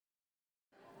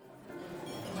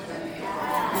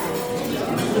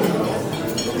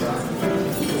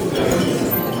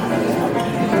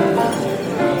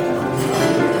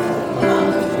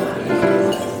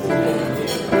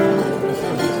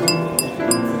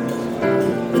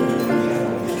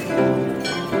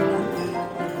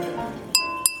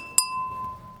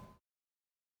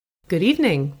Good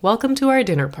evening. Welcome to our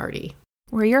dinner party.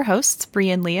 We're your hosts, Bree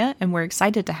and Leah, and we're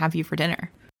excited to have you for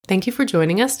dinner. Thank you for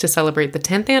joining us to celebrate the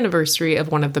 10th anniversary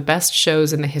of one of the best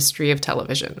shows in the history of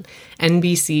television,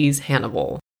 NBC's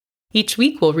Hannibal. Each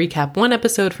week we'll recap one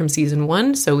episode from season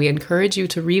 1, so we encourage you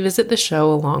to revisit the show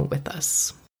along with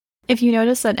us. If you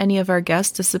notice that any of our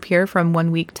guests disappear from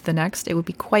one week to the next, it would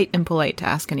be quite impolite to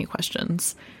ask any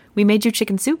questions. We made you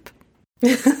chicken soup.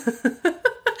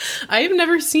 I've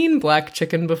never seen black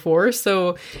chicken before,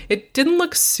 so it didn't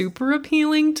look super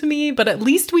appealing to me, but at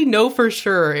least we know for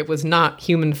sure it was not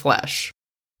human flesh.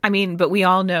 I mean, but we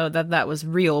all know that that was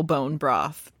real bone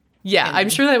broth. Yeah, I'm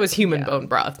sure that was human bone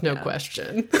broth, no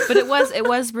question. But it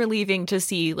was relieving to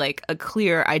see like a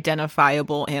clear,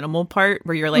 identifiable animal part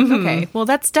where you're like, okay, well,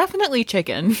 that's definitely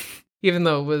chicken. Even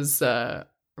though it was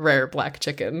rare black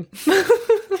chicken.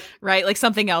 Right? Like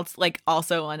something else, like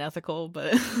also unethical,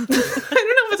 but I don't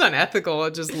know if it's unethical.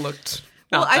 It just looked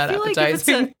not that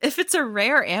appetizing. Like if it's a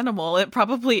rare animal, it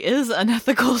probably is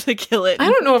unethical to kill it. I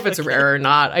don't know if it's rare or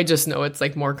not. I just know it's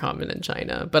like more common in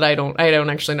China, but I don't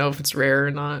actually know if it's rare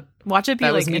or not. Watch it be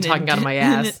that like was me talking out of my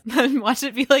ass. Watch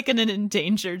it be like an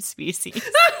endangered species.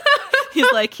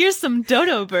 He's like, here's some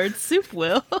dodo bird soup,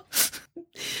 Will.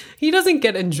 He doesn't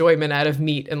get enjoyment out of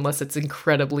meat unless it's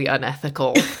incredibly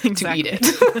unethical to eat it.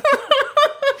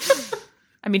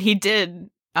 I mean, he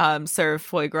did serve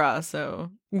foie gras,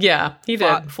 so... Yeah, he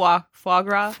did. Foie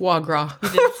gras? Foie gras. He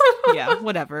did. Yeah,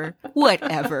 whatever.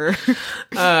 Whatever.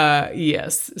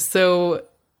 Yes. So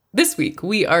this week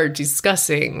we are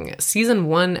discussing Season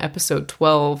 1, Episode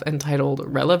 12, entitled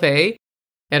Relevés.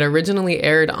 It originally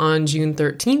aired on June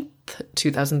 13th,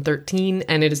 2013,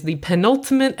 and it is the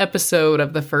penultimate episode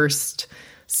of the first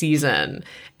season.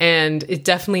 And it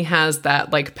definitely has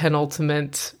that like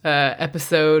penultimate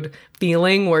episode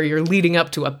feeling where you're leading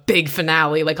up to a big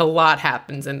finale. Like a lot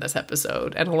happens in this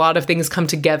episode and a lot of things come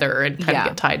together and kind of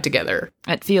get tied together.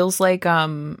 It feels like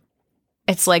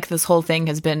it's like this whole thing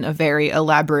has been a very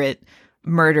elaborate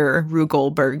murder Rue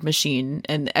Goldberg machine,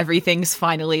 and everything's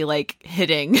finally like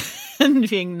hitting and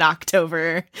being knocked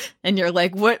over, and you're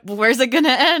like, where's it gonna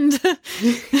end?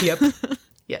 Yep.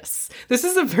 Yes. This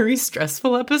is a very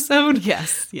stressful episode.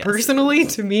 Yes. Personally,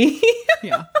 to me.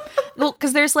 Yeah. Well,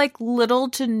 because there's like little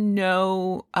to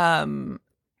no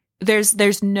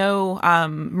there's no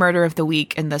murder of the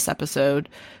week in this episode.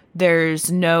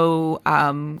 There's no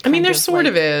I mean there sort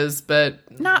of is, but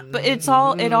it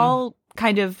all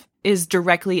kind of is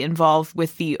directly involved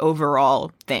with the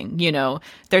overall thing, you know.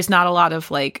 There's not a lot of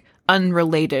like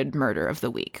unrelated murder of the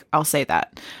week. I'll say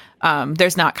that.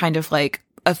 There's not kind of like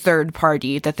a third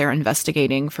party that they're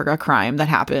investigating for a crime that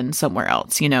happened somewhere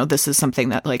else. You know, this is something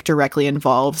that like directly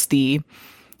involves the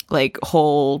like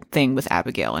whole thing with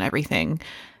Abigail and everything.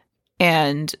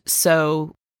 And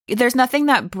so there's nothing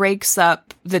that breaks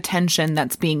up the tension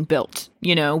that's being built.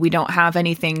 You know, we don't have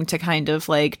anything to kind of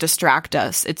like distract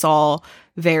us. It's all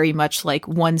very much like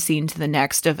one scene to the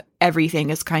next of everything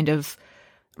is kind of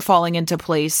falling into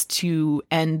place to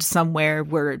end somewhere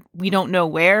where we don't know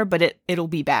where, but it'll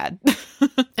be bad.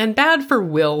 And bad for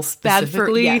Will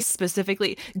specifically. Yes,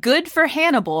 specifically. Good for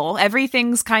Hannibal.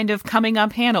 Everything's kind of coming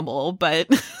up Hannibal, but...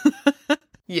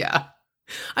 Yeah.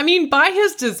 I mean, by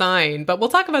his design, but we'll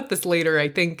talk about this later. I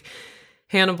think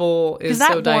Hannibal is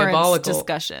so diabolical.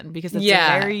 Discussion, because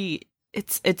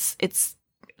it's it's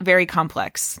very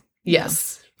complex.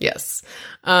 Yes. Yes.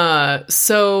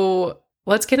 So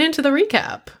let's get into the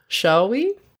recap, shall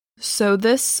we? So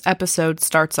this episode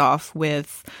starts off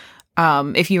with,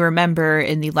 if you remember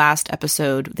in the last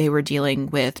episode, they were dealing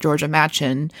with Georgia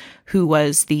Matchin, who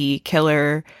was the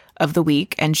killer of the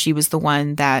week, and she was the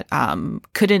one that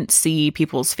couldn't see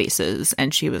people's faces,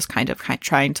 and she was kind of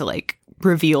trying to like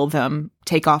reveal them,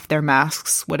 take off their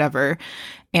masks, whatever.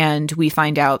 And we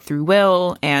find out through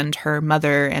Will and her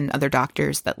mother and other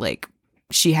doctors that like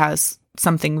she has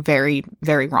something very,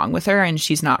 very wrong with her, and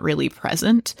she's not really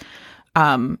present.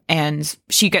 And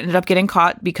she ended up getting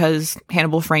caught because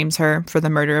Hannibal frames her for the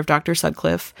murder of Dr.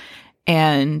 Sutcliffe,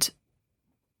 and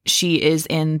she is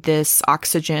in this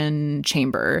oxygen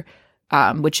chamber,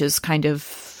 which is kind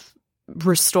of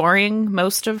restoring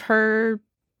most of her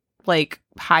like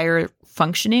higher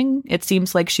functioning. It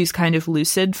seems like she's kind of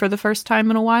lucid for the first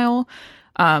time in a while.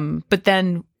 But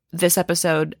then this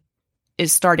episode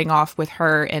is starting off with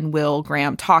her and Will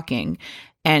Graham talking,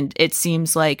 and it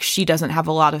seems like she doesn't have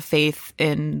a lot of faith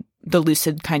in the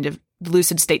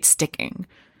lucid state sticking.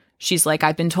 she's like,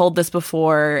 I've been told this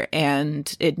before,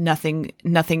 and nothing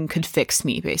could fix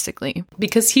me, basically.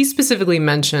 Because he specifically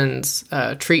mentions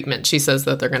treatment. She says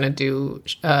that they're going to do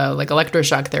like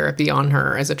electroshock therapy on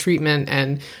her as a treatment,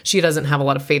 and she doesn't have a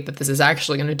lot of faith that this is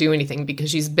actually going to do anything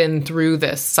because she's been through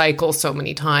this cycle so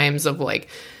many times of like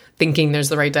thinking there's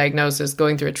the right diagnosis,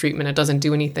 going through a treatment, it doesn't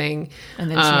do anything. And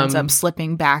then she ends up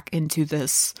slipping back into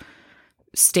this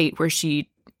state where she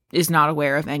is not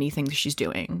aware of anything that she's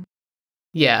doing.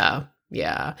 Yeah.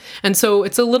 And so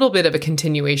it's a little bit of a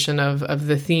continuation of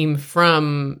the theme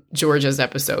from Georgia's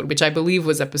episode, which I believe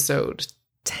was episode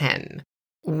 10,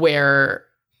 where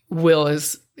Will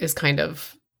is kind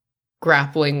of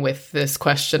grappling with this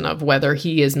question of whether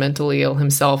he is mentally ill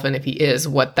himself, and if he is,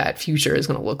 what that future is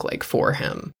going to look like for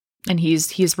him. And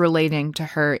he's relating to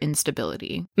her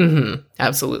instability. Mm-hmm.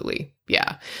 Absolutely.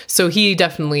 Yeah. So he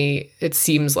definitely, it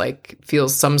seems like,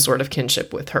 feels some sort of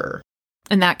kinship with her.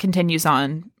 And that continues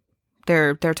on.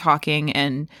 They're talking,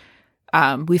 and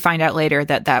we find out later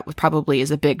that probably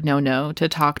is a big no-no to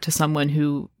talk to someone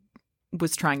who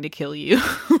was trying to kill you.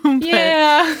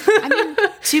 Yeah. I mean,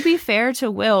 to be fair to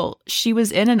Will, she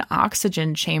was in an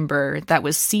oxygen chamber that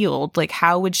was sealed. Like,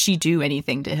 how would she do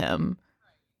anything to him?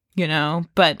 You know?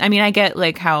 But, I mean, I get,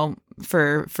 like, how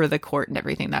for the court and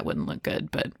everything that wouldn't look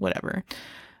good, but whatever.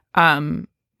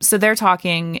 So they're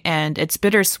talking, and it's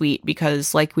bittersweet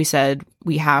because, like we said,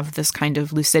 we have this kind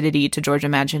of lucidity to Georgia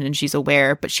Madgen, and she's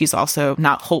aware, but she's also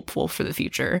not hopeful for the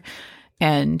future.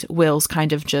 And Will's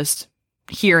kind of just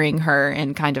hearing her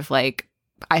and kind of like,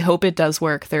 I hope it does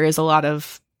work. There is a lot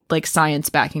of like science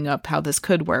backing up how this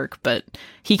could work, but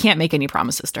he can't make any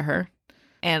promises to her.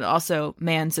 And also,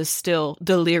 Mans is still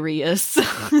delirious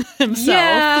himself.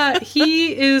 Yeah,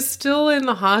 he is still in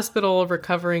the hospital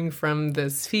recovering from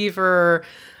this fever.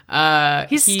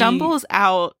 He stumbles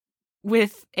out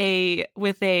with a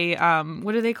what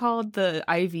are they called? The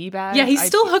IV bag? Yeah, he's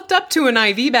still hooked up to an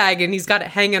IV bag, and he's got it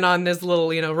hanging on this little,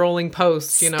 rolling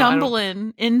post.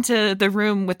 Stumbling into the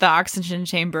room with the oxygen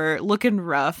chamber, looking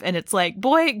rough, and it's like,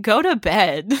 boy, go to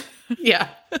bed. Yeah.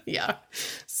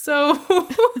 So,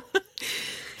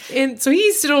 and so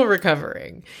he's still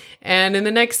recovering. And in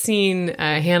the next scene,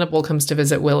 Hannibal comes to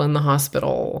visit Will in the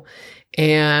hospital,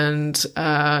 and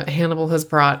Hannibal has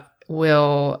brought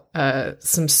Will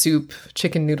some soup,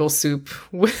 chicken noodle soup.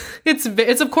 It's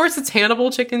of course it's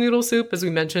Hannibal chicken noodle soup, as we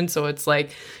mentioned. So it's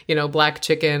like, black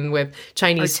chicken with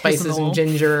Chinese spices and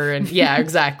ginger, and yeah,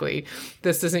 exactly.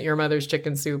 This isn't your mother's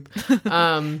chicken soup.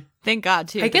 Thank God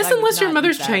too. I guess unless your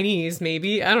mother's Chinese,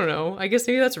 maybe. I don't know. I guess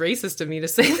maybe that's racist of me to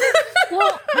say that.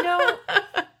 Well,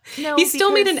 no, he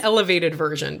still made an elevated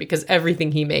version because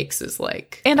everything he makes is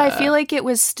like. And I feel like it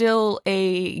was still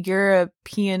a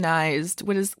Europeanized.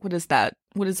 What is that?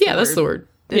 What is? Yeah, that's the word.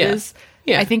 It is.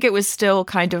 Yeah, I think it was still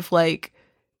kind of like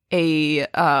a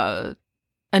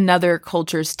another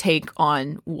culture's take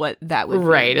on what that would be.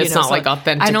 Right. It's not like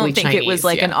authentically I don't think Chinese, it was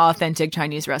like an authentic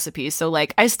Chinese recipe. So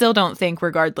like, I still don't think,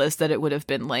 regardless, that it would have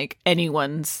been like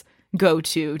anyone's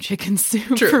go-to chicken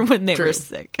soup for when they were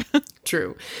sick.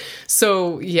 True.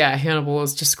 So yeah, Hannibal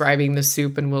is describing the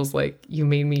soup, and Will's like, "You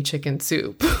made me chicken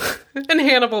soup." And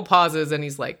Hannibal pauses, and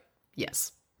he's like,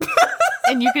 "Yes."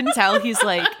 And you can tell he's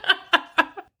like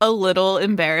a little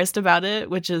embarrassed about it,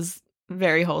 which is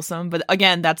very wholesome. But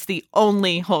again, that's the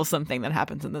only wholesome thing that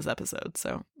happens in this episode.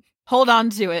 So hold on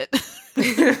to it.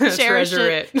 Cherish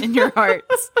it in your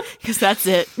hearts, because that's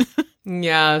it.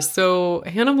 Yeah, so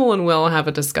Hannibal and Will have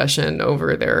a discussion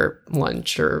over their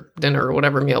lunch or dinner or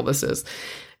whatever meal this is.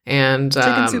 And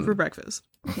chicken soup for breakfast.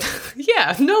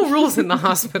 Yeah, no rules in the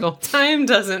hospital. Time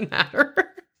doesn't matter.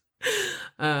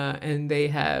 And they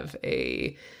have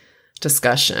a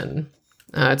discussion.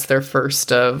 It's their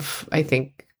first of, I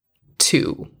think,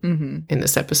 2 in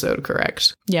this episode,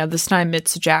 correct? Yeah, this time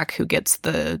it's Jack who gets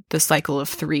the cycle of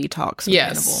 3 talks with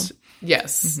Hannibal.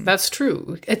 Yes, that's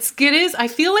true. It is. I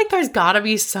feel like there's got to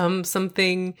be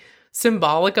something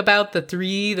symbolic about the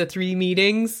three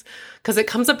meetings, because it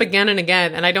comes up again and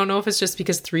again, and I don't know if it's just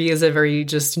because 3 is a very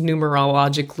just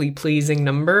numerologically pleasing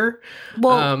number.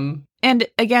 Well, and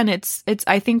again, it's.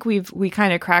 I think we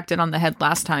kind of cracked it on the head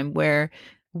last time, where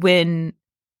when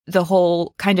the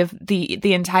whole kind of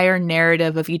the entire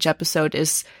narrative of each episode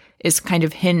is kind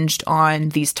of hinged on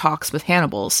these talks with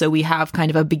Hannibal. So we have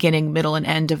kind of a beginning, middle, and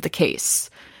end of the case.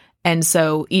 And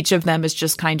so each of them is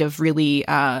just kind of really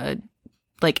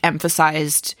like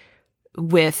emphasized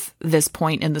with this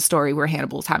point in the story where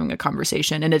Hannibal's having a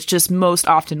conversation. And it's just most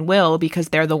often Will, because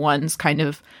they're the ones kind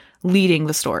of leading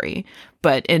the story.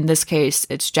 But in this case,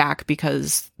 it's Jack,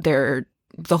 because this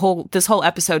whole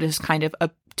episode is kind of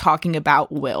talking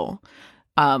about Will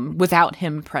without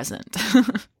him present.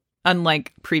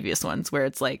 unlike previous ones where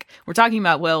it's like, we're talking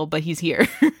about Will, but he's here.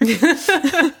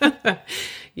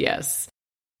 Yes.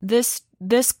 This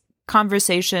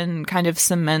conversation kind of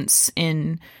cements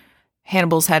in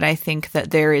Hannibal's head, I think,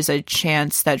 that there is a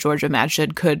chance that Georgia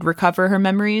Madsen could recover her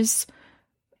memories,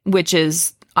 which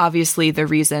is obviously the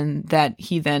reason that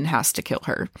he then has to kill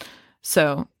her.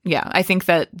 So, yeah, I think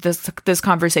that this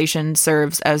conversation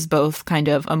serves as both kind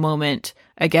of a moment,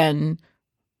 again,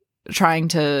 trying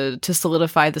to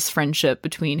solidify this friendship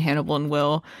between Hannibal and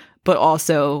Will, but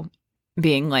also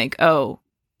being like, oh,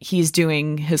 he's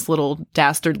doing his little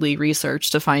dastardly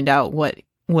research to find out what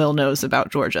Will knows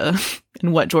about Georgia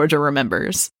and what Georgia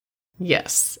remembers.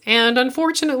 Yes. And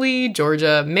unfortunately,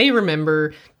 Georgia may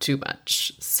remember too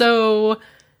much. So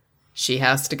she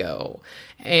has to go.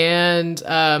 And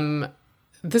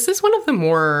this is one of the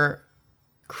more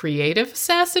creative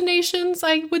assassinations,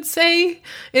 I would say,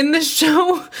 in this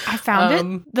show. I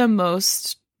found it the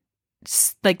most,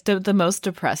 like, the most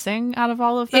depressing out of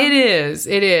all of them. It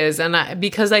is. And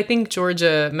because I think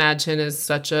Georgia Madsen is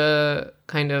such a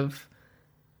kind of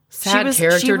sad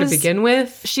character to begin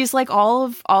with. She's like, all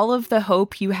of the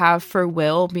hope you have for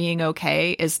Will being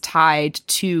okay is tied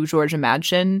to Georgia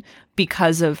Madsen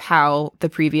because of how the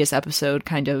previous episode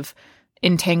kind of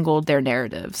entangled their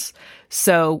narratives.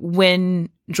 So when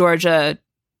Georgia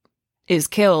is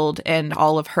killed and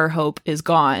all of her hope is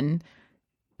gone,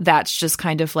 that's just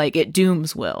kind of like, it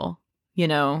dooms Will, you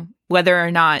know? Whether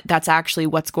or not that's actually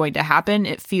what's going to happen,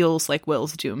 it feels like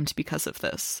Will's doomed because of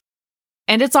this.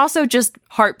 And it's also just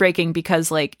heartbreaking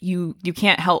because, like, you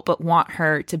can't help but want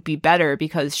her to be better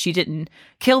because she didn't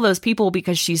kill those people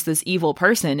because she's this evil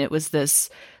person. It was this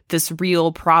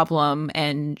real problem,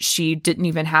 and she didn't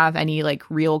even have any, like,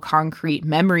 real concrete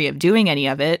memory of doing any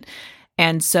of it.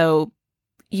 And so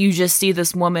you just see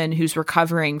this woman who's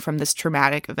recovering from this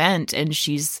traumatic event, and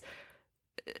she's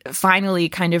finally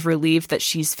kind of relieved that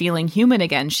she's feeling human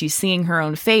again. She's seeing her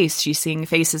own face. She's seeing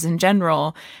faces in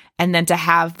general. And then to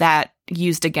have that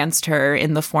used against her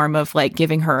in the form of, like,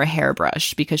 giving her a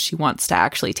hairbrush because she wants to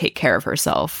actually take care of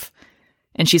herself.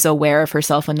 And she's aware of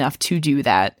herself enough to do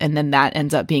that. And then that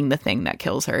ends up being the thing that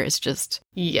kills her. It's just...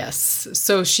 Yes.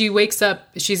 So she wakes up,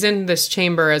 she's in this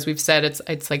chamber, as we've said,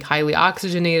 it's like highly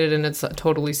oxygenated and it's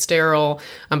totally sterile.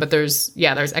 But there's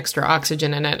extra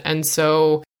oxygen in it. And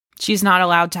so she's not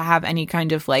allowed to have any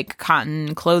kind of, like,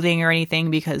 cotton clothing or anything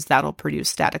because that'll produce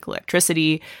static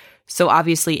electricity. So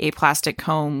obviously a plastic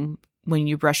comb, when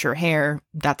you brush your hair,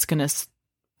 that's going to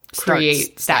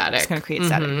create static. It's going to create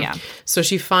static, yeah. So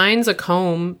she finds a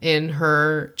comb in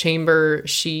her chamber.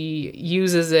 She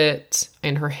uses it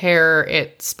in her hair.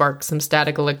 It sparks some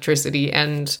static electricity,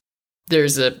 and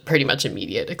there's a pretty much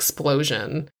immediate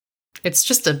explosion. It's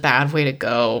just a bad way to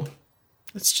go.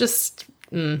 It's just...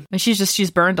 And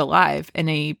she's burned alive in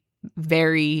a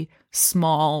very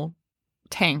small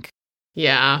tank.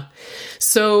 Yeah.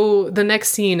 So the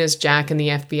next scene is Jack and the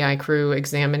FBI crew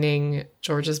examining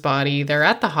George's body. They're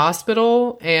at the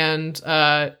hospital, and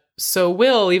so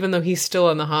Will, even though he's still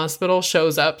in the hospital,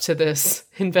 shows up to this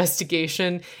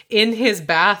investigation in his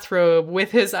bathrobe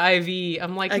with his IV.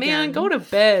 I'm like, man, go to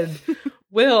bed,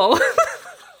 Will.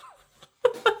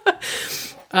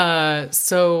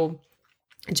 So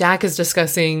Jack is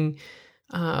discussing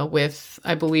with,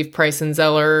 I believe, Price and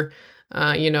Zeller,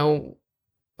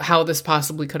 how this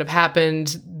possibly could have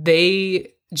happened.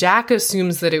 Jack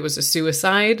assumes that it was a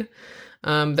suicide,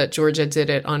 that Georgia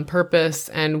did it on purpose,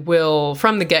 and Will,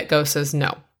 from the get-go, says,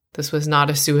 no, this was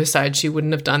not a suicide. She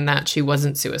wouldn't have done that. She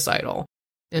wasn't suicidal.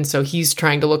 And so he's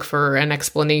trying to look for an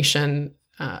explanation,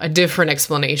 a different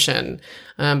explanation,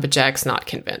 but Jack's not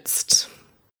convinced.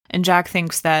 And Jack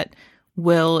thinks that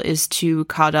Will is too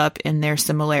caught up in their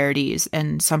similarities,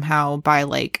 and somehow by,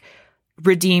 like,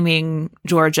 redeeming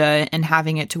Georgia and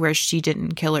having it to where she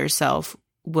didn't kill herself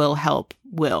will help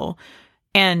Will.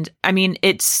 And I mean,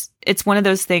 it's one of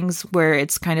those things where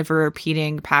it's kind of a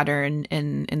repeating pattern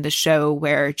in the show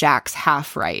where Jack's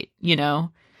half right,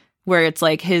 where it's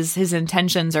like his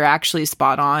intentions are actually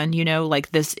spot on,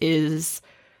 like this is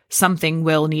something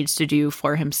Will needs to do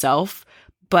for himself,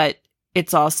 but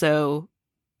it's also,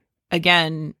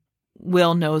 again,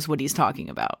 Will knows what he's talking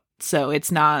about. So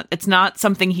it's not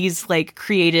something he's, like,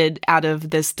 created out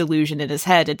of this delusion in his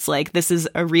head. It's like, this is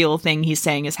a real thing he's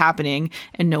saying is happening,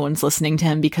 and no one's listening to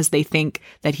him because they think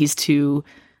that he's too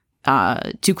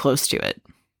close to it.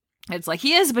 It's like,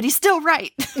 he is, but he's still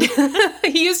right.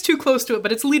 He is too close to it,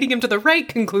 but it's leading him to the right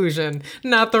conclusion,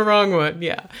 not the wrong one.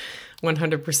 Yeah,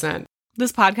 100%.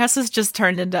 This podcast has just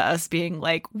turned into us being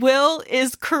like, Will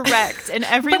is correct and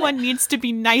everyone needs to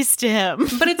be nice to him.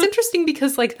 But it's interesting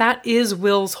because, like, that is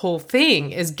Will's whole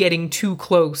thing, is getting too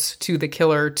close to the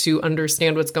killer to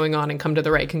understand what's going on and come to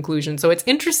the right conclusion. So it's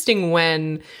interesting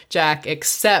when Jack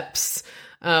accepts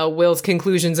Will's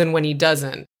conclusions and when he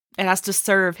doesn't. It has to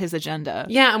serve his agenda.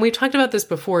 Yeah, and we've talked about this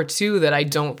before, too, that I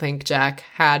don't think Jack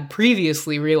had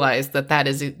previously realized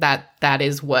that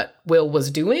is what Will was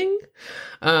doing.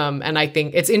 And I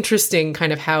think it's interesting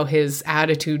kind of how his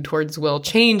attitude towards Will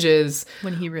changes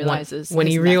when he realizes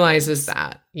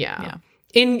that. Yeah.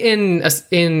 In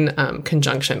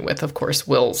conjunction with, of course,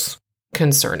 Will's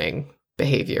concerning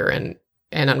behavior and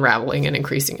unraveling and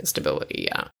increasing instability.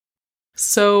 Yeah.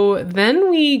 So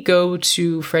then we go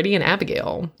to Freddie and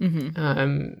Abigail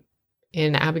in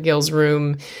Abigail's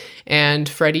room, and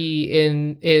Freddie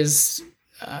is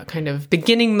kind of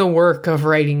beginning the work of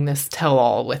writing this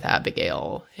tell-all with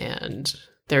Abigail, and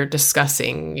they're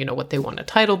discussing, what they want to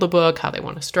title the book, how they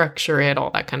want to structure it, all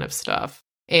that kind of stuff.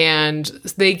 And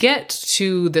they get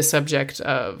to the subject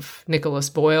of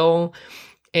Nicholas Boyle,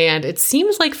 and it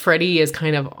seems like Freddie is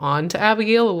kind of on to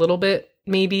Abigail a little bit.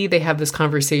 Maybe they have this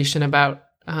conversation about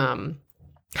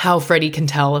how Freddie can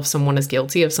tell if someone is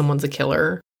guilty, if someone's a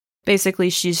killer.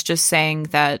 Basically, she's just saying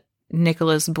that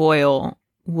Nicholas Boyle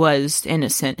was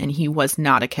innocent and he was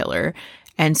not a killer.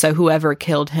 And so whoever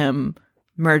killed him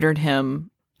murdered him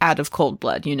out of cold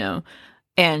blood,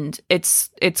 And it's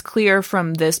clear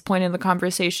from this point in the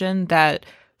conversation that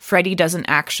Freddie doesn't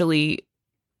actually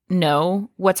know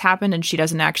what's happened and she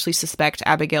doesn't actually suspect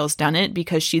Abigail's done it,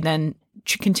 because she then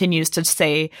continues to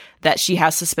say that she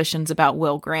has suspicions about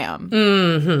Will Graham.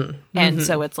 And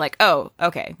so it's like, oh,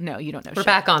 okay, no, you don't know. We're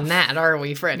back on that, are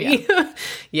we, Freddie? Yeah.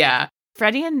 Yeah.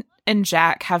 Freddie and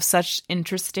Jack have such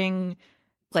interesting,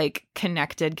 like,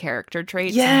 connected character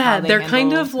traits. Yeah, they're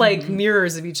kind of like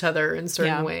mirrors of each other in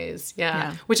certain ways.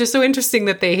 Yeah. Which is so interesting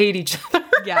that they hate each other.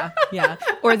 Yeah.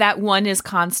 Or that one is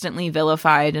constantly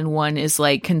vilified and one is,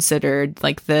 like, considered,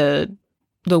 like, the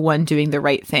one doing the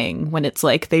right thing, when it's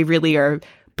like they really are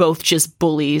both just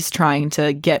bullies trying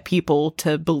to get people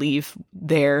to believe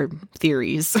their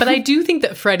theories. But I do think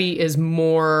that Freddie is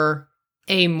more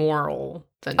amoral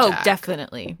than Jack. Oh,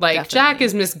 definitely. Jack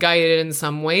is misguided in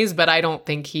some ways, but I don't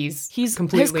think he's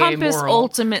completely his compass amoral.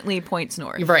 Ultimately points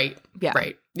north. Right. Yeah.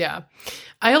 Right. Yeah.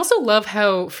 I also love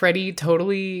how Freddie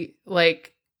totally, like,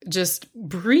 just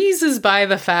breezes by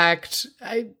the fact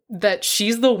that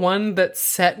she's the one that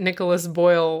set Nicholas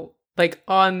Boyle, like,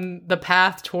 on the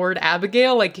path toward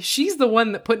Abigail. Like, she's the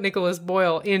one that put Nicholas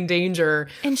Boyle in danger.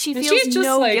 And she's just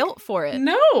no guilt for it.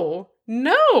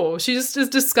 No, she just is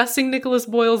discussing Nicholas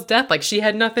Boyle's death like she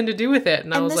had nothing to do with it.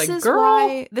 And I was like,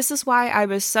 girl. This is why I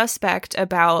was suspect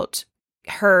about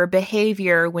her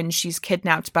behavior when she's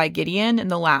kidnapped by Gideon in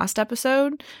the last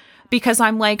episode. Because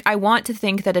I'm like, I want to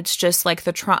think that it's just like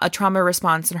a trauma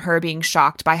response and her being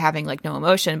shocked by having, like, no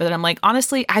emotion. But then I'm like,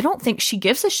 honestly, I don't think she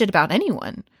gives a shit about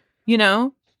anyone,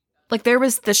 Like, there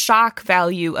was the shock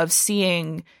value of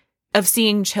seeing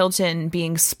Chilton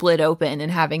being split open and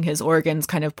having his organs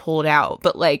kind of pulled out.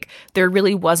 But, like, there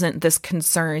really wasn't this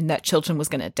concern that Chilton was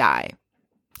going to die.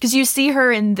 Because you see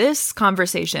her in this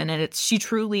conversation and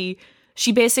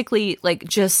she basically, like,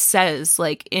 just says,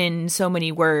 like, in so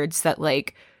many words that,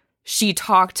 like, she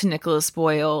talked to Nicholas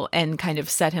Boyle and kind of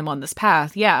set him on this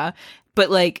path. Yeah. But,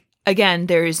 like, again,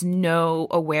 there is no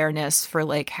awareness for,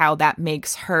 like, how that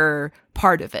makes her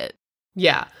part of it.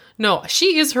 Yeah. No,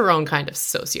 she is her own kind of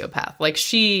sociopath. Like,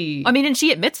 and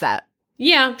she admits that.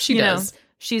 Yeah, she does.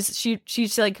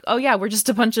 She's like, oh yeah, we're just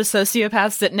a bunch of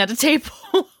sociopaths sitting at a table.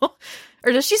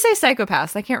 Or does she say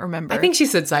psychopaths? I can't remember. I think she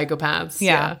said psychopaths.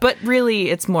 Yeah. But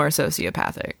really, it's more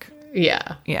sociopathic.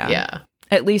 Yeah.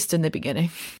 At least in the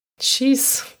beginning.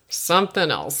 She's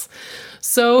something else.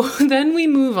 So then we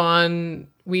move on.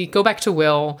 We go back to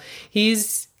Will.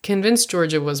 He's convinced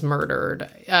Georgia was murdered.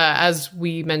 As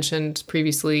we mentioned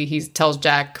previously, he tells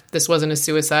Jack this wasn't a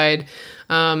suicide.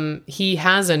 He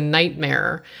has a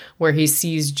nightmare where he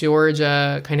sees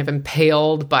Georgia kind of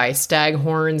impaled by stag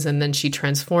horns, and then she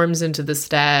transforms into the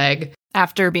stag.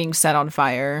 After being set on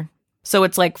fire. So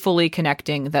it's, like, fully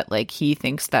connecting that, like, he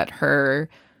thinks that her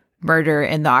murder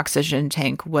in the oxygen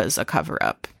tank was a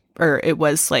cover-up. Or it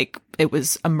was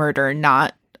a murder,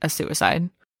 not a suicide.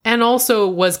 And also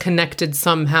was connected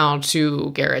somehow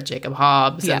to Garrett Jacob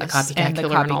Hobbs and the copycat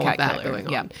killer and all of that going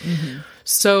on. Yeah. Mm-hmm.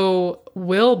 So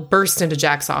Will bursts into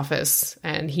Jack's office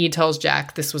and he tells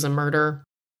Jack this was a murder.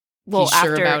 Well, he's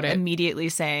after sure about it. Immediately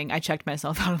saying, I checked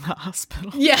myself out of the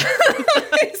hospital. Yeah.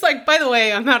 He's like, by the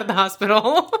way, I'm out of the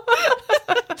hospital.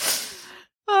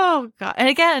 Oh, God. And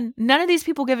again, none of these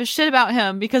people give a shit about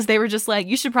him because they were just like,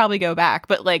 you should probably go back.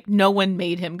 But like, no one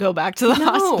made him go back to the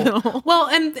hospital. Well,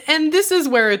 and this is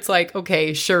where it's like,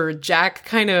 okay, sure, Jack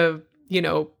kind of,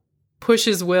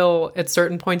 pushes Will at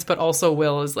certain points, but also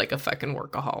Will is like a fucking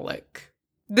workaholic.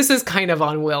 This is kind of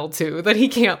on Will, too, that he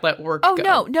can't let work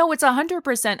go. No, it's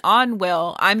 100% on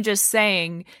Will. I'm just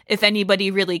saying, if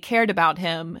anybody really cared about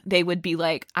him, they would be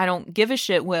like, I don't give a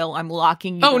shit, Will. I'm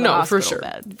locking you in the hospital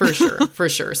bed. For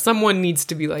sure. Someone needs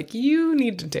to be like, you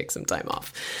need to take some time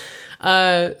off.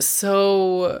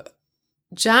 So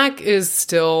Jack is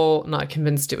still not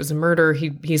convinced it was a murder.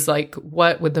 He's like,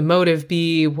 what would the motive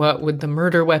be? What would the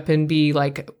murder weapon be?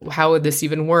 Like, how would this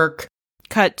even work?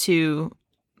 Cut to...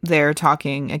 They're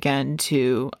talking again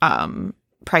to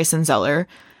Price and Zeller,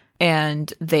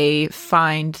 and they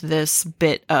find this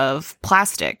bit of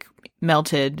plastic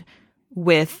melted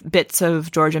with bits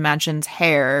of Georgia Manchin's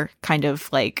hair kind of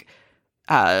like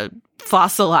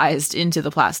fossilized into the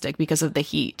plastic because of the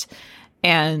heat.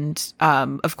 And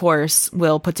of course,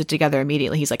 Will puts it together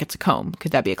immediately. He's like, it's a comb.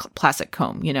 Could that be a plastic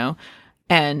comb,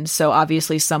 And so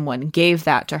obviously someone gave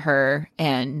that to her.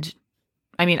 And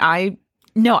I mean, I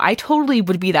totally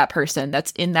would be that person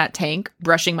that's in that tank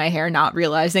brushing my hair, not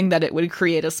realizing that it would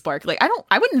create a spark. Like,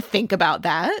 I wouldn't think about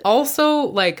that. Also,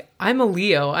 like, I'm a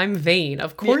Leo. I'm vain.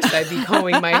 Of course I'd be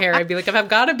combing my hair. I'd be like, if I've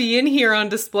got to be in here on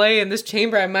display in this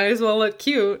chamber, I might as well look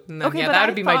cute. And then, that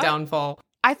would be my downfall.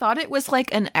 I thought it was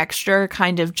like an extra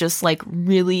kind of just like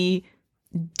really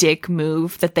dick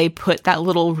move that they put that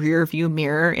little rear view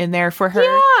mirror in there for her.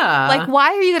 Yeah. Like, why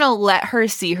are you going to let her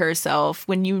see herself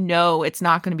when you know it's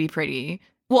not going to be pretty?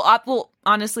 Well,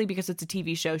 honestly, because it's a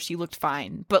TV show, she looked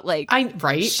fine. But like,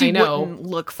 she wouldn't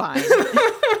look fine.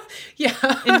 Yeah.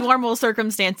 In normal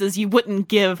circumstances, you wouldn't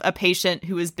give a patient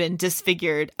who has been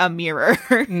disfigured a mirror.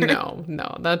 No,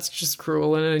 that's just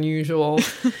cruel and unusual.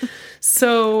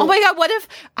 So, oh my God, what if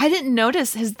I didn't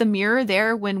notice? Is the mirror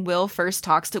there when Will first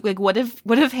talks to? Like, what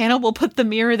if Hannibal put the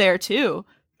mirror there too?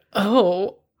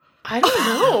 Oh, I don't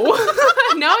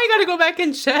know. Now I gotta go back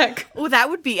and check. Oh,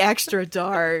 that would be extra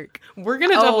dark. We're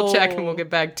gonna double check and we'll get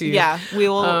back to you. Yeah, we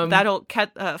will. That'll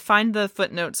find the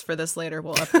footnotes for this later.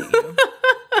 We'll update you.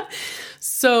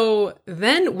 So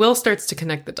then Will starts to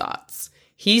connect the dots.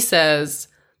 He says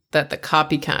that the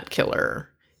copycat killer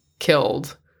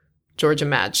killed Georgia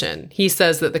Madchen. He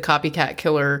says that the copycat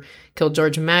killer killed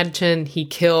Georgia Madchen. He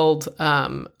killed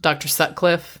Dr.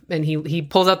 Sutcliffe, and he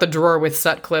pulls out the drawer with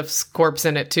Sutcliffe's corpse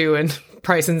in it too, and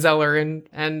Price and Zeller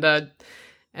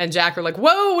and Jack are like,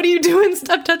 "Whoa, what are you doing?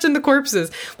 Stop touching the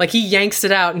corpses!" Like, he yanks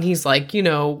it out, and he's like,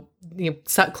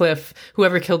 Sutcliffe,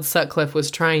 whoever killed Sutcliffe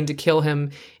was trying to kill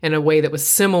him in a way that was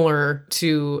similar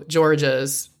to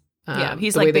Georgia's.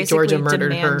 He's the like way that basically Georgia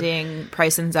murdered demanding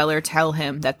Price and Zeller tell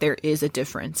him that there is a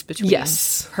difference between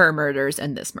her murders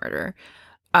and this murder.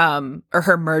 Or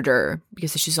her murder,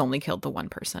 because she's only killed the one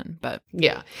person. But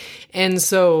yeah. And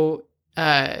so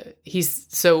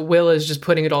Will is just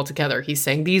putting it all together. He's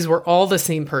saying these were all the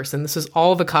same person. This is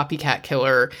all the copycat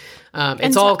killer.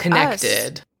 It's all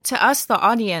connected. To us, the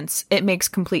audience, it makes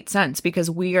complete sense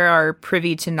because we are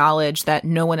privy to knowledge that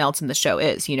no one else in the show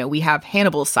is. We have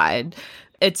Hannibal's side.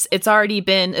 It's already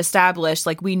been established,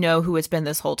 like, we know who it's been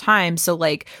this whole time. So,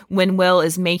 like, when Will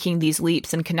is making these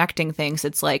leaps and connecting things,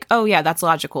 it's like, oh, yeah, that's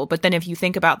logical. But then if you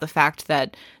think about the fact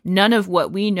that none of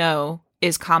what we know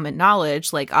is common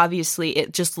knowledge, like, obviously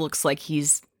it just looks like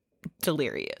he's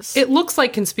delirious. It looks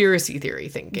like conspiracy theory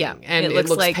thinking. Yeah. And it looks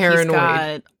like paranoid. He's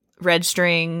got red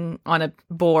string on a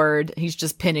board. He's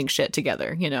just pinning shit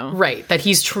together, Right. That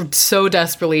he's so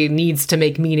desperately needs to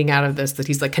make meaning out of this that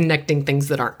he's like connecting things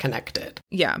that aren't connected.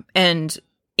 Yeah. And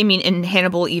I mean, and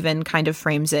Hannibal even kind of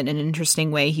frames it in an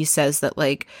interesting way. He says that,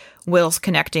 like, Will's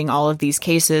connecting all of these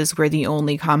cases where the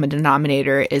only common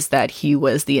denominator is that he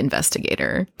was the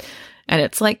investigator. And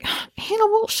it's like,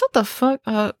 Hannibal, shut the fuck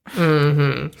up.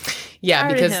 Mm-hmm. Yeah,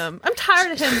 I'm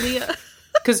tired of him, Leah.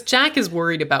 Because Jack is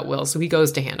worried about Will, so he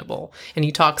goes to Hannibal and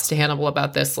he talks to Hannibal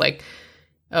about this, like,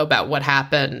 about what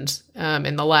happened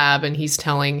in the lab. And he's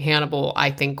telling Hannibal, I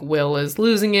think Will is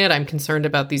losing it. I'm concerned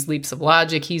about these leaps of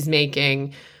logic he's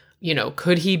making.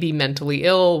 Could he be mentally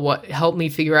ill? Help me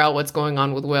figure out what's going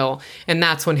on with Will. And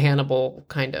that's when Hannibal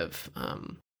kind of...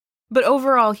 But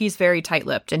overall, he's very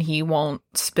tight-lipped and he won't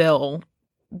spill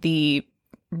the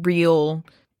real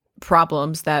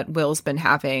problems that Will's been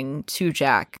having to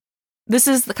Jack. This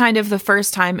is the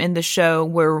first time in the show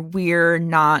where we're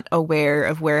not aware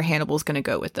of where Hannibal's going to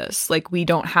go with this. Like, we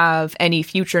don't have any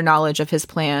future knowledge of his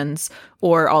plans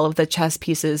or all of the chess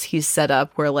pieces he's set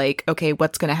up. We're like, okay,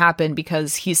 what's going to happen?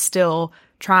 Because he's still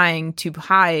trying to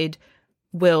hide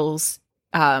Will's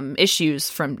issues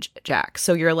from Jack.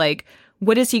 So you're like,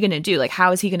 what is he going to do? Like,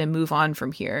 how is he going to move on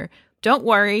from here? Don't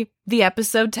worry. The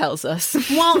episode tells us.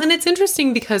 Well, and it's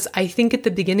interesting because I think at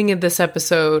the beginning of this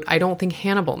episode, I don't think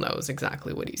Hannibal knows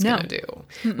exactly what he's going to do.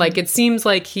 Mm-mm. Like, it seems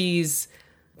like he's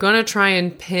going to try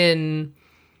and pin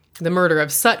the murder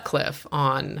of Sutcliffe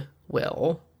on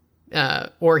Will.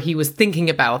 Or he was thinking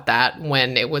about that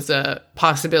when it was a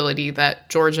possibility that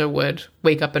Georgia would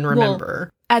wake up and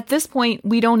remember. Well, at this point,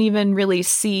 we don't even really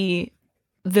see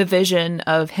the vision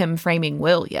of him framing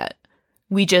Will yet.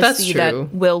 We just see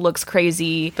that Will looks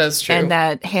crazy. That's true. And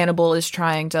that Hannibal is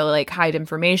trying to like hide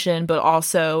information, but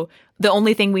also the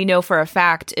only thing we know for a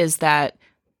fact is that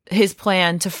his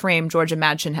plan to frame Georgia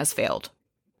Madchen has failed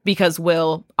because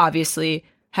Will obviously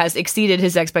has exceeded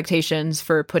his expectations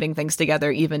for putting things together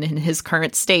even in his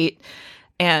current state.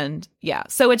 And yeah,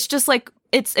 so it's just like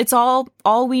it's all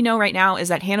we know right now is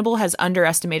that Hannibal has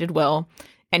underestimated Will.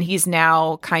 And he's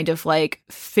now kind of like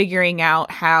figuring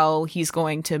out how he's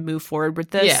going to move forward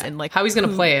with this and like how he's going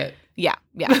to play it. Yeah.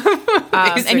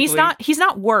 And he's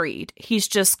not worried. He's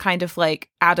just kind of like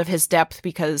out of his depth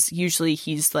because usually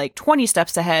he's like 20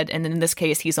 steps ahead. And in this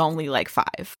case, he's only like 5.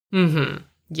 Mm-hmm.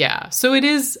 Yeah. So it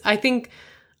is, I think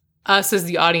us as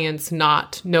the audience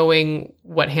not knowing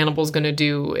what Hannibal's going to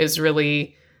do is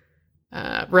really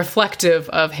reflective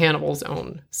of Hannibal's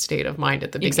own state of mind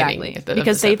at the beginning. Exactly,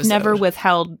 because they've never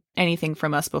withheld anything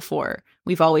from us before.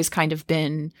 We've always kind of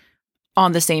been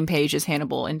on the same page as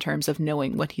Hannibal in terms of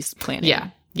knowing what he's planning.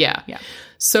 Yeah.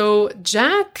 So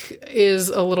Jack is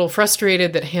a little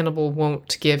frustrated that Hannibal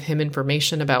won't give him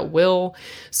information about Will.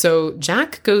 So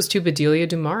Jack goes to Bedelia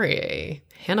du Maurier,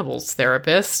 Hannibal's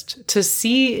therapist, to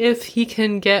see if he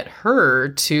can get her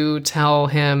to tell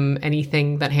him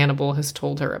anything that Hannibal has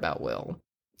told her about Will.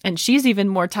 And she's even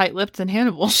more tight-lipped than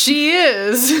Hannibal. She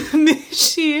is.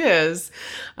 She is.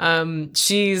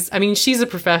 She's a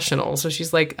professional. So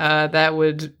she's like, that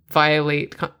would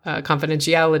violate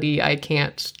confidentiality. I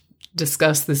can't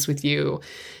discuss this with you.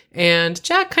 And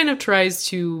Jack kind of tries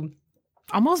to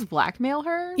almost blackmail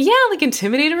her? Yeah, like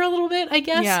intimidate her a little bit, I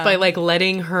guess, by like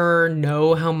letting her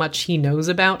know how much he knows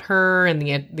about her and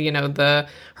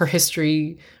her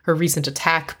history, her recent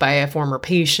attack by a former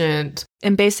patient.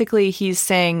 And basically he's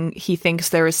saying he thinks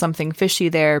there is something fishy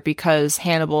there because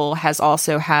Hannibal has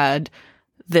also had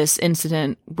this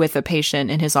incident with a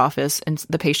patient in his office and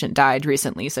the patient died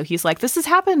recently. So he's like, this has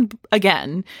happened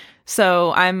again.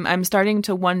 So I'm starting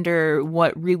to wonder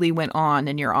what really went on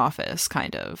in your office,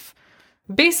 kind of.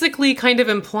 Basically kind of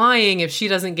implying if she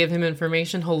doesn't give him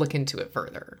information, he'll look into it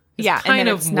further. Kind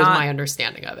of was my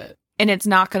understanding of it. And it's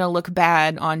not going to look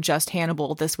bad on just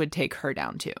Hannibal. This would take her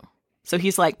down too. So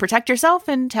he's like, protect yourself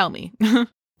and tell me.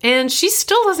 And she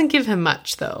still doesn't give him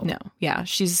much though. No. Yeah.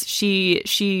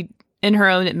 She in her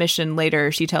own admission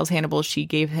later, she tells Hannibal she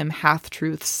gave him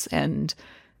half-truths and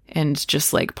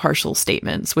just like partial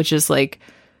statements, which is like,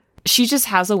 she just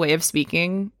has a way of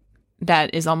speaking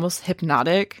that is almost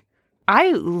hypnotic.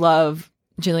 I love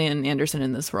Gillian Anderson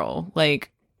in this role.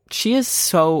 Like, she is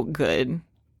so good.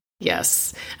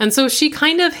 Yes. And so she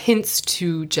kind of hints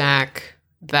to Jack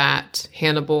that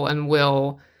Hannibal and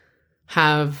Will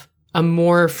have a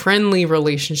more friendly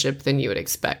relationship than you would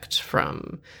expect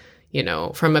from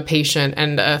a patient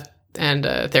and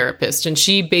a therapist. And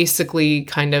she basically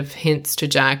kind of hints to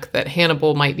Jack that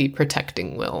Hannibal might be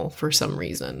protecting Will for some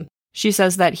reason. She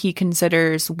says that he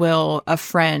considers Will a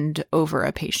friend over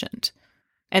a patient.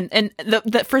 And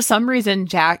for some reason,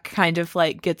 Jack kind of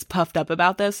like gets puffed up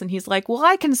about this. And he's like, well,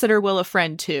 I consider Will a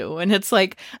friend too. And it's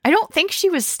like, I don't think she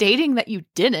was stating that you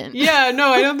didn't. Yeah, no,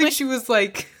 I don't think she was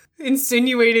like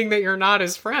insinuating that you're not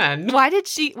his friend. Why did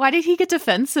he get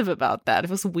defensive about that? It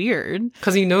was weird.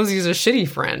 Because he knows he's a shitty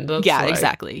friend.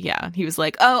 Exactly. Yeah. He was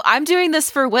like, oh, I'm doing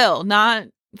this for Will, not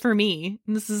for me.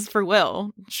 This is for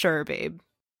Will. Sure, babe.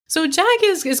 So Jack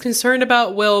is concerned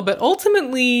about Will, but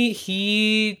ultimately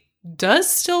he does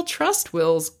still trust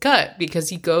Will's gut because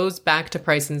he goes back to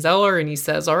Price and Zeller and he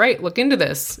says, all right, look into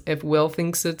this. If Will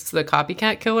thinks it's the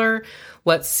copycat killer,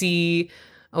 let's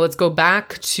go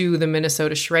back to the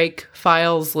Minnesota Shrike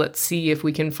files. Let's see if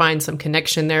we can find some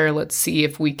connection there. Let's see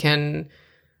if we can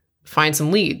find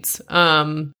some leads.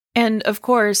 And of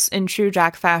course, in true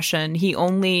Jack fashion, he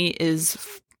only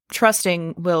is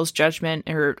trusting Will's judgment,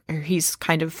 or he's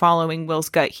kind of following Will's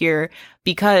gut here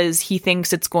because he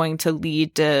thinks it's going to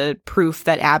lead to proof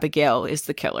that Abigail is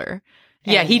the killer.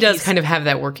 Yeah, he does kind of have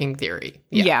that working theory.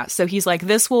 Yeah, so he's like,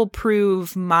 this will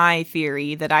prove my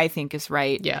theory that I think is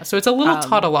right. Yeah, so it's a little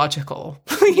tautological.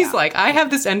 He's like, I have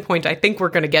this endpoint I think we're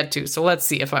going to get to, so let's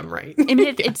see if I'm right. I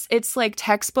mean, it's like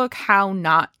textbook how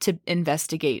not to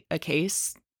investigate a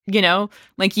case. You know,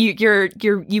 like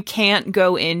you can't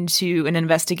go into an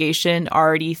investigation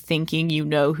already thinking you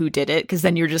know who did it, because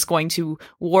then you're just going to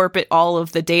warp it all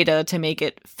of the data to make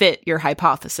it fit your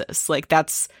hypothesis. Like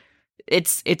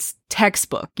it's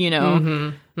textbook, you know.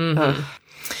 Mm-hmm. Mm-hmm.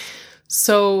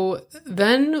 So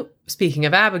then, speaking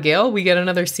of Abigail, we get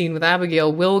another scene with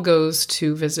Abigail. Will goes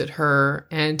to visit her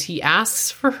and he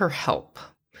asks for her help.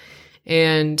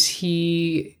 And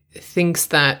he thinks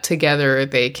that together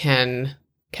they can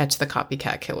catch the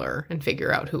copycat killer and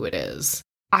figure out who it is.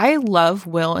 I love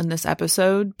Will in this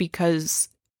episode because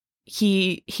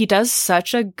he does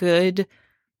such a good,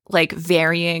 like,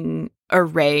 varying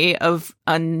array of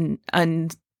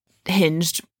unhinged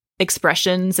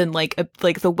expressions, and like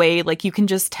the way, like, you can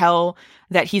just tell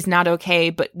that he's not okay,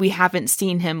 but we haven't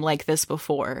seen him like this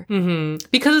before. Mm-hmm.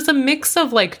 Because it's a mix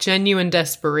of like genuine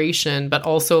desperation, but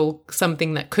also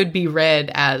something that could be read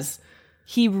as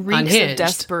he reeks unhinged. Of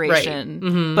desperation,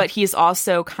 right. Mm-hmm. But he's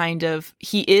also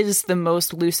he is the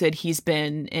most lucid he's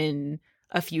been in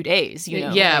a few days, you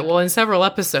know? Yeah, like, well, in several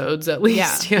episodes at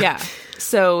least. Yeah.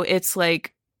 So it's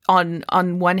like on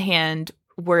one hand,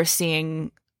 we're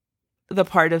seeing the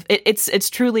part of it. It's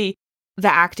truly,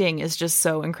 the acting is just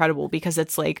so incredible, because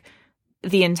it's like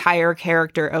the entire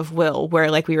character of Will,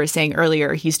 where, like we were saying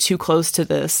earlier, he's too close to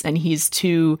this and he's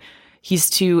too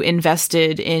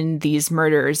invested in these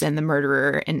murders and the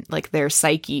murderer and like their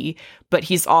psyche, but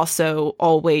he's also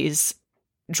always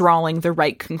drawing the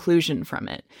right conclusion from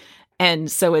it.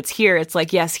 And so it's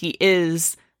like, yes, he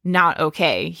is not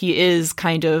okay. He is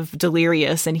kind of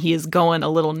delirious and he is going a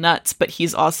little nuts, but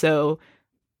he's also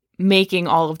making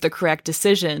all of the correct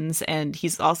decisions, and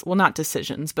he's also, well, not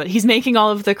decisions, but he's making all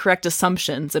of the correct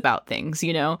assumptions about things,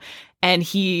 you know, and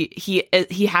he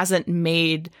hasn't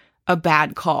made a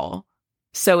bad call.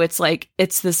 So it's like,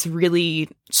 it's this really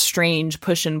strange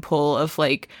push and pull of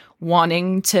like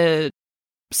wanting to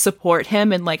support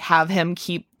him and like have him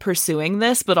keep pursuing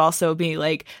this, but also be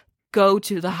like, go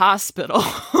to the hospital.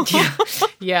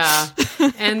 Yeah.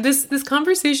 And this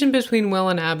conversation between Will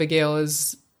and Abigail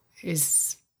is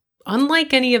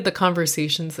unlike any of the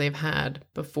conversations they've had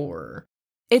before.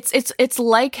 It's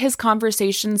like his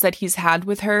conversations that he's had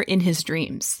with her in his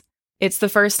dreams. It's the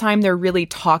first time they're really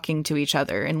talking to each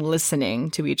other and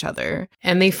listening to each other.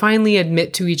 And they finally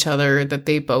admit to each other that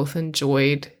they both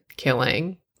enjoyed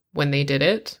killing when they did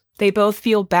it. They both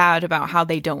feel bad about how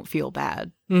they don't feel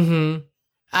bad. Mm-hmm.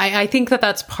 I think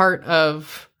that's part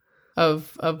of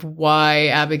why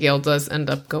Abigail does end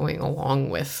up going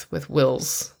along with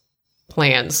Will's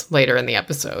plans later in the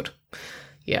episode.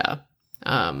 Yeah.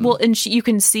 Well, and you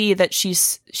can see that she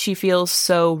feels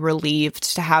so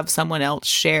relieved to have someone else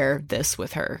share this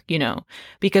with her, you know,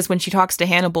 because when she talks to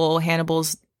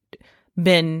Hannibal's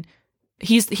been,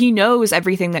 he knows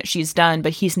everything that she's done,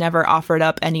 but he's never offered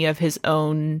up any of his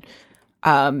own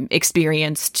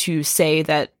experience to say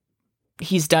that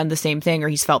he's done the same thing or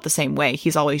he's felt the same way.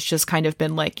 He's always just kind of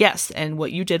been like, yes, and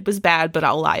what you did was bad, but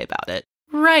I'll lie about it.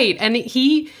 Right. And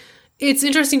it's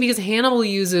interesting because Hannibal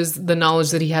uses the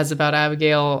knowledge that he has about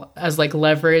Abigail as like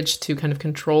leverage to kind of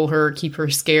control her, keep her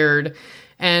scared.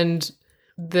 And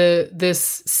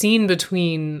this scene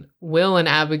between Will and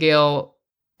Abigail,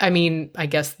 I mean, I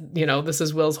guess, you know, this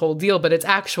is Will's whole deal, but it's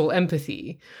actual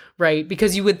empathy, right?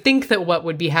 Because you would think that what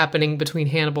would be happening between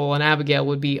Hannibal and Abigail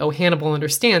would be, oh, Hannibal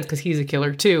understands because he's a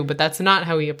killer too, but that's not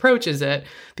how he approaches it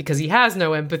because he has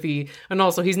no empathy. And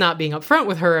also he's not being upfront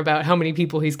with her about how many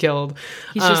people he's killed.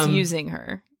 He's just using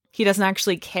her. He doesn't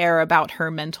actually care about her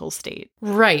mental state.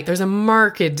 Right. There's a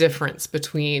marked difference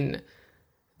between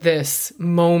this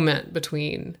moment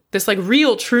between this like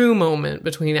real true moment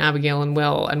between Abigail and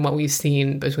Will and what we've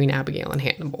seen between Abigail and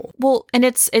Hannibal. Well, and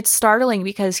it's startling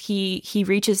because he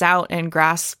reaches out and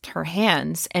grasps her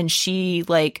hands and she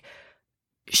like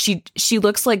she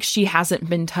looks like she hasn't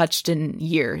been touched in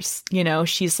years, you know.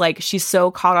 She's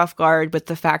so caught off guard with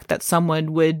the fact that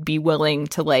someone would be willing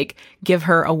to like give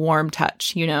her a warm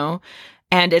touch, you know.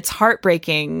 And it's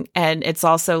heartbreaking. And it's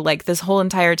also like this whole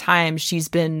entire time she's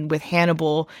been with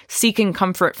Hannibal seeking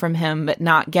comfort from him, but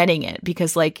not getting it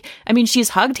because like, I mean, she's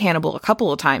hugged Hannibal a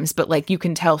couple of times, but like you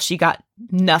can tell she got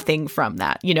nothing from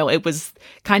that. You know, it was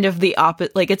kind of the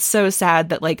opposite. Like, it's so sad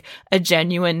that like a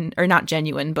genuine or not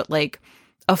genuine, but like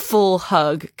a full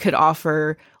hug could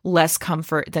offer less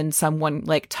comfort than someone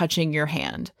like touching your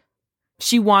hand.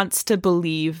 She wants to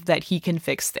believe that he can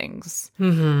fix things.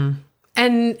 Mm-hmm.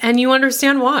 And you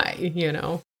understand why, you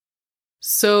know.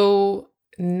 So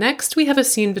next we have a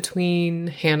scene between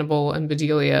Hannibal and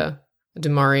Bedelia du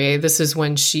Maurier. This is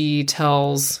when she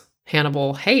tells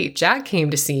Hannibal, hey, Jack came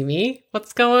to see me.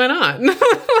 What's going on?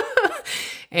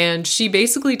 And she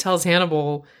basically tells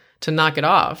Hannibal to knock it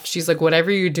off. She's like,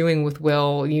 whatever you're doing with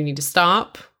Will, you need to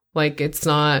stop. Like, it's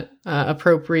not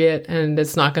appropriate and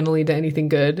it's not going to lead to anything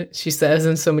good, she says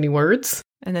in so many words.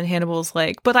 And then Hannibal's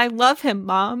like, but I love him,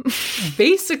 Mom.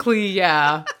 Basically,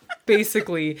 yeah.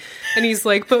 Basically. And he's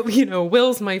like, but,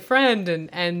 Will's my friend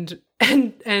and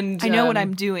I know what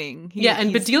I'm doing.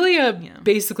 Bedelia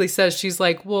basically says, she's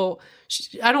like, well,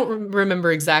 I don't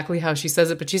remember exactly how she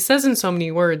says it, but she says in so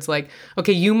many words, like,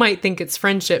 okay, you might think it's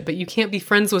friendship, but you can't be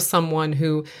friends with someone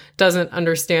who doesn't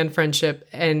understand friendship,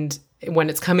 and when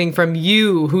it's coming from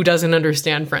you who doesn't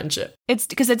understand friendship. It's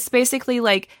because it's basically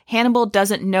like Hannibal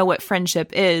doesn't know what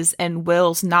friendship is, and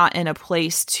Will's not in a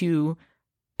place to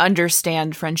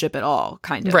understand friendship at all,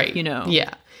 kind of, right?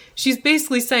 Yeah, she's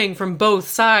basically saying from both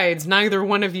sides, neither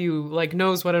one of you like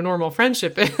knows what a normal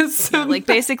friendship is. Like,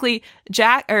 basically,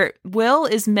 Will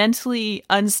is mentally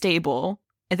unstable,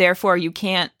 therefore you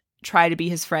can't try to be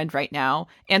his friend right now,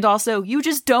 and also you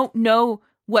just don't know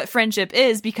what friendship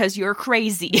is because you're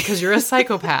crazy. Because you're a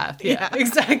psychopath. Yeah,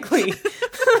 exactly.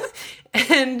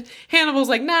 And Hannibal's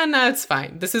like, nah, it's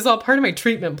fine. This is all part of my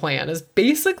treatment plan, is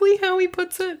basically how he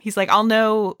puts it. He's like, I'll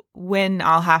know when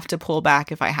I'll have to pull back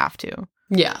if I have to.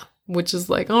 Yeah, which is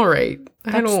like, all right.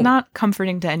 That's not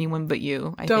comforting to anyone but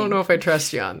you, I don't know if I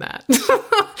trust you on that.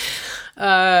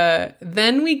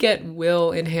 Then we get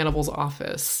Will in Hannibal's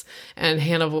office, and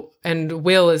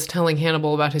Will is telling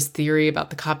Hannibal about his theory about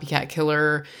the copycat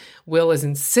killer. Will is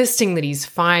insisting that he's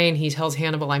fine. He tells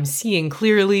Hannibal, I'm seeing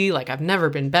clearly, like, I've never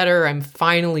been better. I'm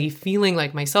finally feeling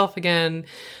like myself again.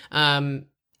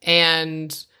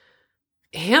 And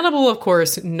Hannibal, of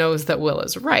course, knows that Will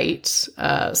is right.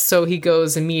 So he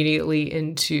goes immediately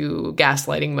into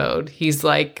gaslighting mode. He's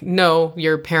like, no,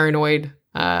 you're paranoid.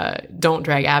 Don't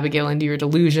drag Abigail into your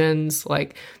delusions.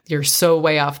 Like, you're so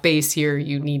way off base here.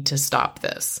 You need to stop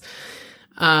this.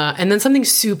 And then something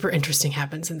super interesting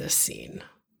happens in this scene.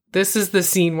 This is the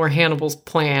scene where Hannibal's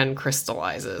plan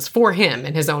crystallizes for him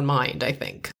in his own mind, I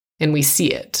think. And we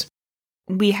see it.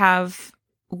 We have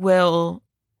Will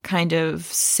kind of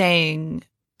saying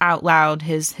out loud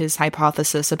his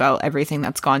hypothesis about everything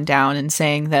that's gone down, and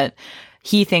saying that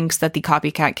he thinks that the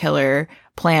copycat killer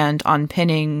planned on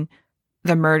pinning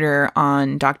the murder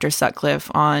on Dr.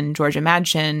 Sutcliffe on Georgia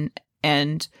Madchen.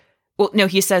 And, well, no,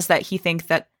 he says that he thinks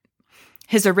that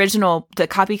the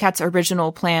copycat's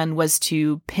original plan was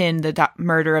to pin the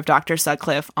murder of Dr.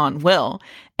 Sutcliffe on Will,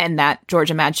 and that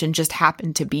Georgia Madchen just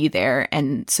happened to be there,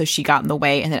 and so she got in the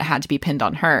way, and it had to be pinned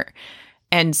on her.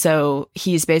 And so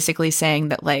he's basically saying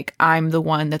that, like, I'm the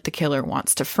one that the killer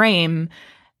wants to frame,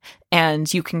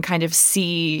 and you can kind of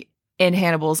see in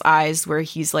Hannibal's eyes where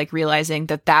he's like realizing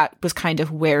that was kind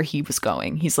of where he was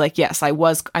going. He's like, yes,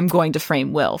 I'm going to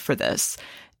frame Will for this.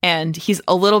 And he's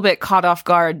a little bit caught off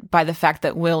guard by the fact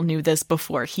that Will knew this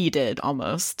before he did,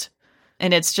 almost.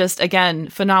 And it's just, again,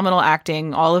 phenomenal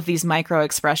acting, all of these micro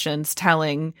expressions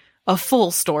telling a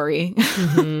full story.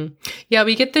 Mm-hmm. Yeah,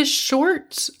 we get this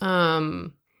short, it's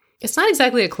not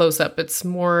exactly a close-up, it's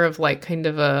more of like kind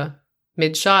of a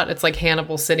mid-shot. It's like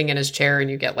Hannibal sitting in his chair and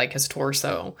you get like his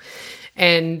torso.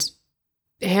 And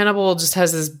Hannibal just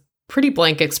has this pretty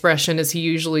blank expression, as he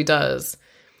usually does.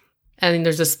 And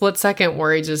there's a split second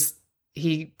where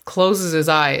he closes his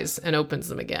eyes and opens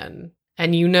them again.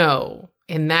 And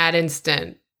in that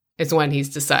instant is when he's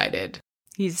decided.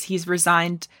 He's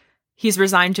resigned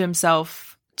to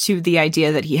himself to the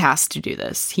idea that he has to do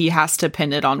this. He has to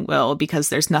pin it on Will because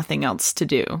there's nothing else to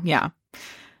do. Yeah.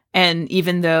 And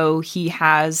even though he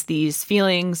has these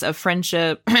feelings of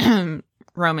friendship,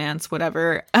 romance,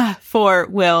 whatever, for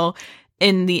Will,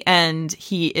 in the end,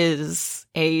 he is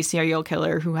a serial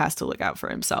killer who has to look out for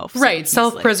himself. So right.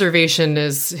 Self-preservation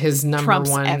is his number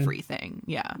one everything.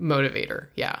 Yeah. Motivator.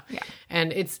 Yeah.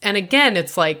 And again,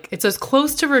 it's like, it's as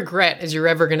close to regret as you're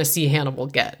ever going to see Hannibal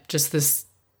get. Just this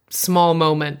small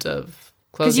moment of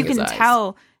closing his eyes. Because you can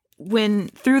tell when,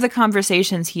 through the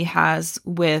conversations he has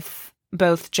with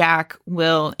both Jack,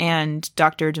 Will, and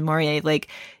Dr. Du Maurier, like,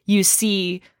 you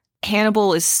see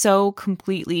Hannibal is so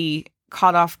completely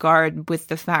caught off guard with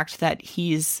the fact that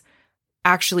he's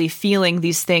actually feeling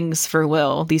these things for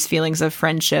Will, these feelings of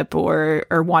friendship or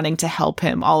wanting to help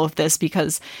him, all of this,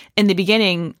 because in the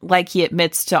beginning, like he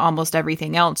admits to almost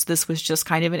everything else, this was just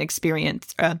kind of an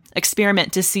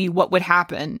experiment to see what would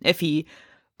happen if he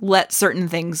let certain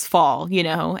things fall,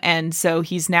 And so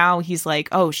he's like,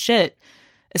 oh shit,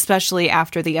 especially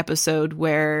after the episode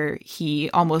where he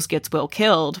almost gets Will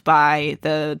killed by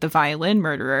the violin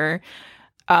murderer.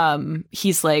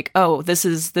 He's like, oh, this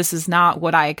is not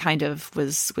what I kind of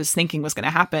was thinking was going to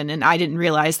happen. And I didn't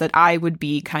realize that I would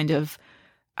be kind of,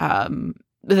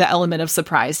 the element of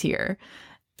surprise here.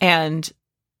 And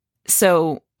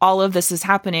so all of this is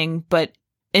happening, but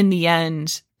in the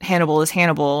end, Hannibal is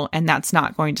Hannibal, and that's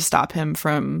not going to stop him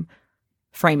from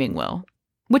framing Will,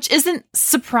 which isn't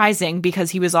surprising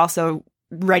because he was also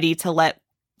ready to let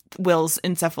Will's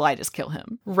encephalitis kill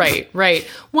him. Right.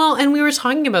 Well, and we were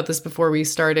talking about this before we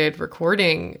started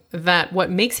recording, that what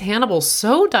makes Hannibal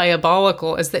so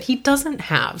diabolical is that he doesn't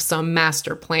have some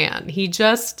master plan. He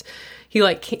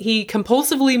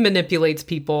compulsively manipulates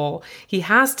people. He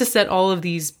has to set all of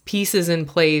these pieces in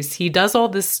place. He does all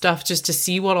this stuff just to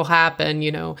see what'll happen,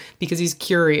 because he's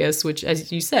curious, which,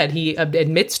 as you said, he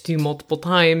admits to multiple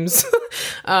times.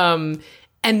 And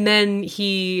then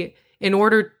he, in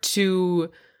order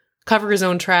to cover his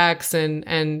own tracks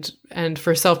and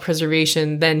for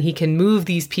self-preservation, then he can move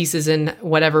these pieces in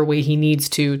whatever way he needs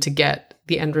to get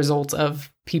the end result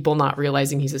of people not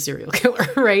realizing he's a serial killer,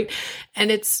 right?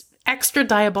 And it's extra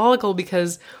diabolical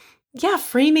because,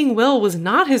 framing Will was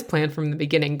not his plan from the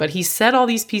beginning, but he set all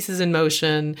these pieces in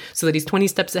motion so that he's 20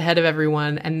 steps ahead of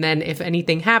everyone. And then if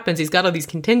anything happens, he's got all these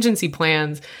contingency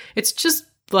plans. It's just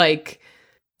like,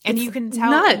 and you can tell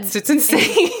nuts. It's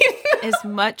insane. As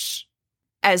much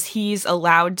as he's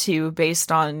allowed to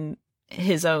based on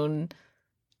his own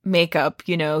makeup,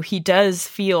 he does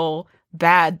feel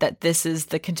bad that this is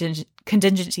the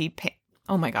contingency.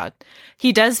 Oh my God.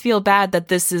 He does feel bad that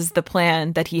this is the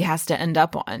plan that he has to end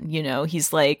up on.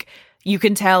 He's like, you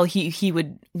can tell he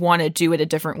would want to do it a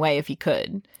different way if he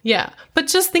could. Yeah. But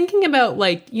just thinking about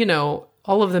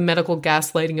all of the medical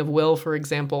gaslighting of Will, for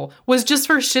example, was just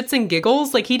for shits and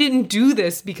giggles. Like, he didn't do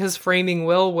this because framing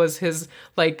Will was his,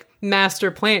 master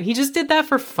plan. He just did that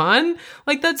for fun.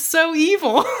 That's so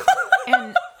evil.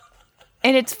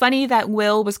 And it's funny that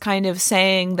Will was kind of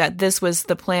saying that this was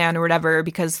the plan or whatever,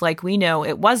 because, we know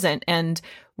it wasn't. And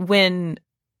when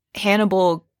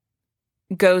Hannibal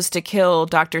goes to kill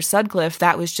Dr. Sutcliffe,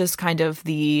 that was just kind of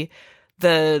the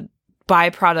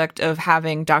byproduct of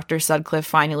having Dr. Sutcliffe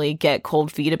finally get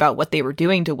cold feet about what they were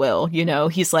doing to Will.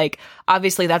 He's like,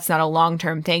 obviously that's not a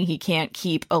long-term thing. He can't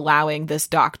keep allowing this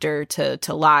doctor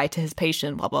to lie to his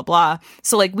patient, blah, blah, blah.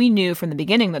 So we knew from the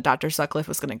beginning that Dr. Sutcliffe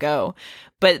was going to go.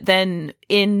 But then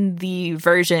in the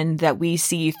version that we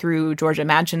see through Georgia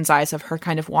Madchen's eyes of her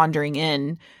kind of wandering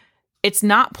in, it's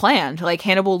not planned.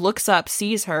 Hannibal looks up,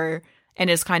 sees her, and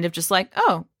is kind of just like,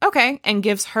 oh, okay, and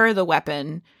gives her the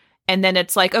weapon. And then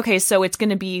it's like, okay, so it's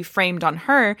going to be framed on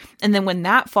her. And then when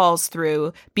that falls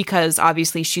through, because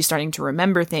obviously she's starting to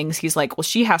remember things, he's like, well,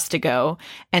 she has to go.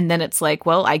 And then it's like,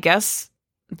 well, I guess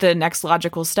the next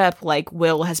logical step,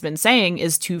 Will has been saying,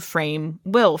 is to frame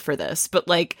Will for this. But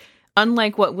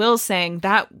unlike what Will's saying,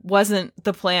 that wasn't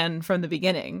the plan from the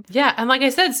beginning. Yeah, and like I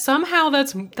said, somehow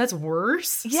that's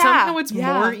worse. Yeah, somehow it's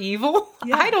more evil.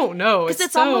 Yeah. I don't know. Because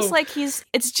it's almost like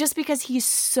it's just because he's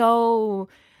so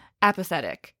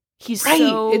apathetic. He's right.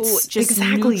 so it's just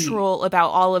exactly neutral about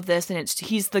all of this, and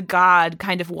he's the god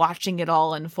kind of watching it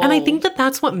all unfold. And I think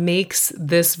that's what makes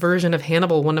this version of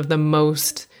Hannibal one of the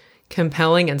most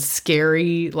compelling and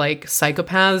scary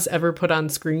psychopaths ever put on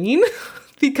screen,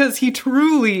 because he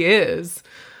truly is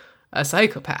a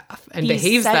psychopath and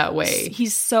behaves that way.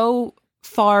 He's so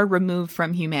far removed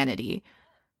from humanity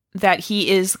that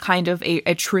he is kind of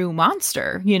a true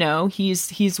monster. He's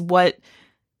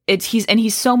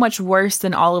so much worse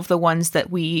than all of the ones that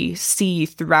we see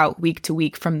throughout week to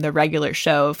week from the regular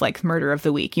show of Murder of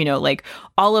the Week.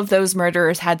 All of those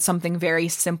murderers had something very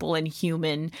simple and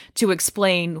human to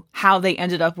explain how they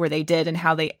ended up where they did and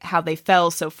how they fell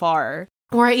so far.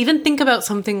 Or I even think about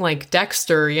something like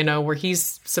Dexter, where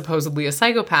he's supposedly a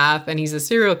psychopath and he's a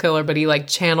serial killer, but he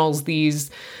channels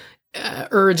these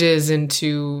urges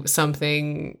into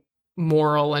something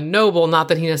moral and noble. Not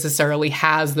that he necessarily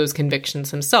has those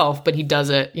convictions himself, but he does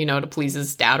it, to please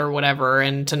his dad or whatever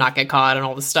and to not get caught and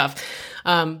all this stuff.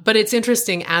 But it's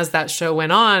interesting, as that show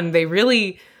went on, they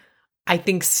really, I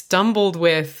think, stumbled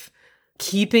with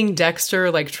keeping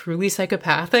Dexter truly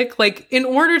psychopathic. In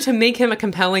order to make him a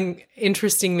compelling,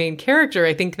 interesting main character,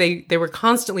 I think they were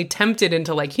constantly tempted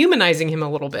into humanizing him a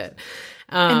little bit.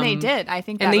 And they did. I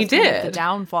think that was kind of the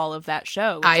downfall of that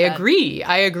show. I agree.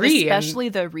 Especially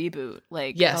the reboot.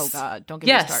 Yes. Oh God, don't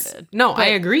get me started. No, I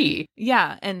agree.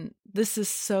 Yeah, and this is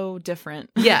so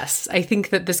different. Yes, I think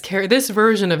that this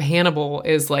version of Hannibal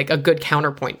is a good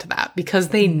counterpoint to that, because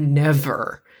they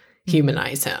never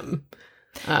humanize him.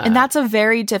 And that's a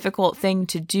very difficult thing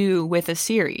to do with a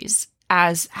series,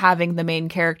 as having the main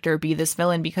character be this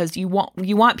villain, because you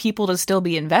want people to still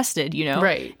be invested,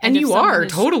 Right. And you are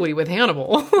totally with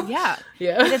Hannibal. Yeah.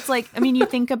 Yeah. And it's you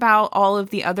think about all of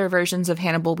the other versions of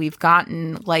Hannibal we've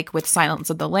gotten, with Silence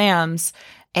of the Lambs,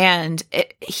 And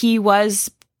he was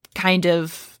kind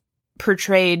of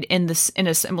portrayed in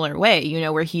a similar way, you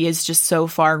know, where he is just so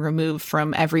far removed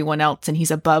from everyone else and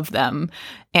he's above them.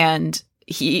 And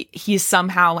he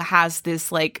somehow has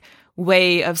this like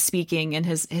way of speaking, and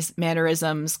his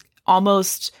mannerisms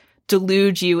almost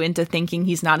delude you into thinking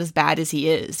he's not as bad as he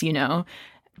is, you know?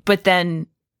 But then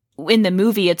in the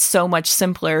movie, it's so much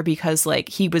simpler because like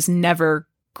he was never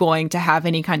going to have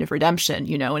any kind of redemption,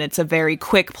 you know, and it's a very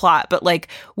quick plot. But like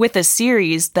with a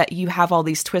series that you have all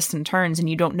these twists and turns and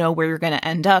you don't know where you're going to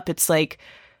end up, it's like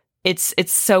it's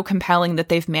so compelling that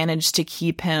they've managed to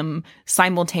keep him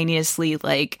simultaneously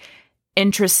like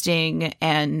interesting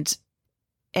and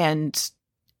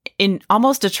in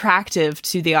almost attractive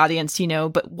to the audience, you know,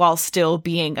 but while still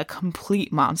being a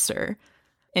complete monster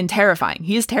and terrifying.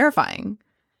 He is terrifying.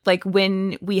 Like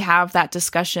when we have that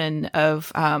discussion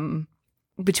of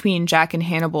between Jack and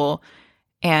Hannibal,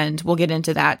 and we'll get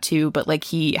into that too, but like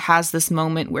he has this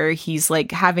moment where he's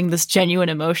like having this genuine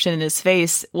emotion in his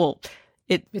face. Well,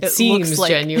 it seems looks like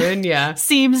genuine, yeah.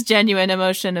 Seems genuine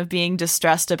emotion of being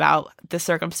distressed about the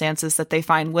circumstances that they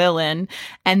find Will in.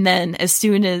 And then as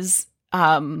soon as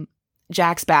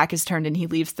Jack's back is turned and he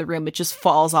leaves the room, it just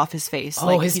falls off his face. Oh,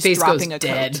 like his he's face dropping goes a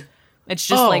dead. coat. It's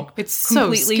just it's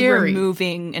completely so scary.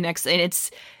 removing and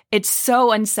it's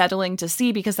so unsettling to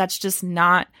see because that's just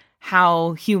not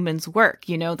how humans work,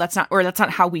 you know. That's not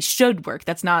how we should work.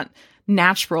 That's not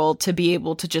natural to be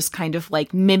able to just kind of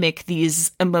like mimic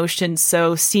these emotions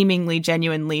so seemingly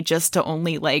genuinely just to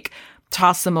only like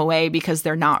toss them away because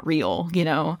they're not real, you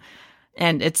know.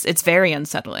 And it's very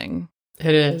unsettling.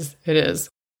 It is.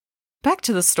 Back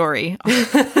to the story.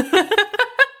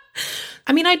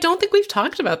 I mean, I don't think we've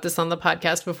talked about this on the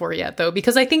podcast before yet, though,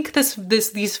 because I think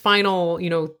these final,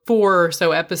 4 or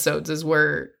so episodes is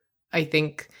where I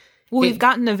think we've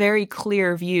gotten a very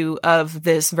clear view of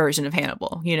this version of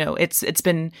Hannibal. You know, it's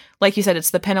been, like you said, it's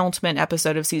the penultimate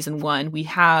episode of season 1. We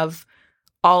have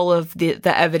all of the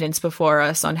evidence before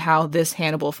us on how this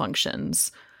Hannibal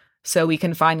functions. So we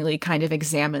can finally kind of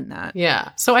examine that.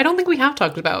 Yeah. So I don't think we have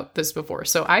talked about this before.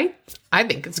 So I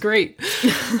think it's great.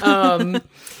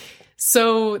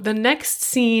 So the next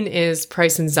scene is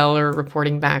Price and Zeller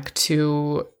reporting back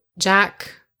to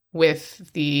Jack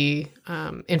with the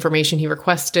information he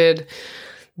requested.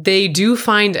 They do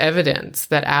find evidence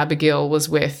that Abigail was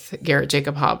with Garrett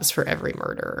Jacob Hobbs for every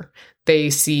murder. They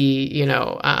see,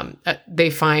 they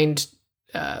find,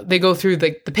 they go through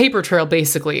the paper trail.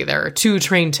 Basically, there are 2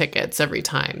 train tickets every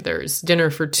time. There's dinner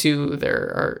for 2.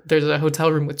 There's a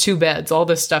hotel room with 2 beds. All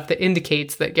this stuff that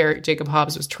indicates that Garrett Jacob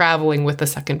Hobbs was traveling with a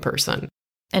second person.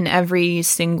 And every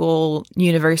single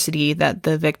university that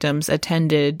the victims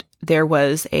attended, there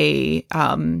was a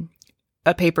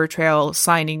paper trail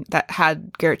signing that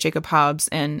had Garrett Jacob Hobbs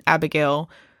and Abigail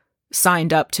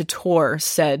signed up to tour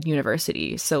said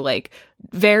university. So like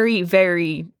very,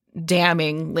 very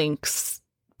damning links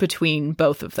between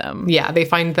both of them. Yeah, they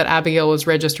find that Abigail was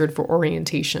registered for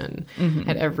orientation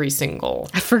at every single...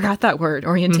 I forgot that word.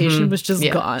 Orientation was just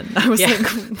gone. I was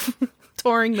like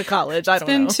touring the college. I don't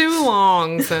know. It's been too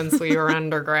long since we were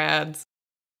undergrads.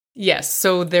 Yes,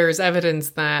 so there's evidence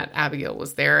that Abigail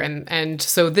was there. And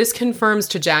so this confirms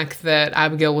to Jack that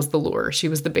Abigail was the lure. She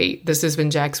was the bait. This has been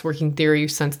Jack's working theory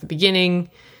since the beginning.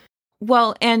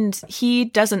 Well, and he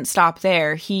doesn't stop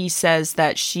there. He says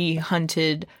that she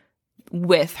hunted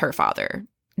with her father.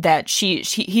 That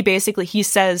he basically, he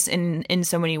says in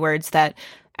so many words that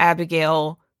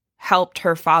Abigail helped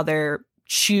her father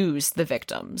choose the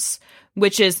victims,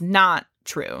 which is not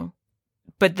true.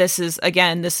 But this is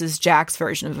Jack's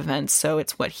version of events, so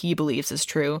it's what he believes is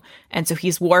true. And so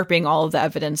he's warping all of the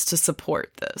evidence to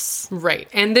support this. Right.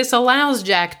 And this allows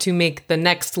Jack to make the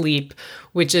next leap,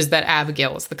 which is that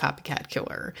Abigail is the copycat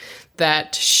killer.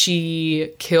 That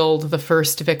she killed the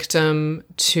first victim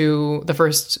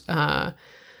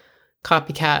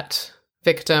copycat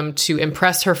victim to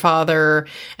impress her father.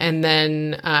 And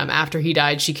then after he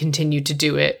died, she continued to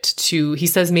do it he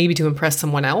says maybe to impress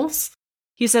someone else.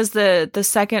 He says the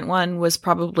second one was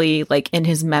probably like in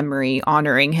his memory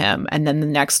honoring him. And then the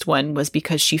next one was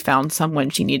because she found someone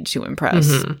she needed to impress.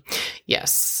 Mm-hmm.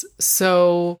 Yes.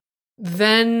 So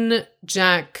then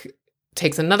Jack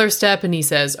takes another step and he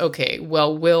says, okay,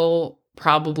 well, Will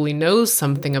probably knows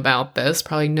something about this,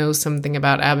 probably knows something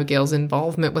about Abigail's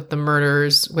involvement with the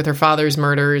murders, with her father's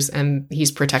murders, and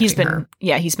he's protecting her.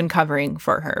 Yeah, he's been covering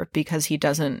for her because he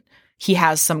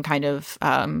has some kind of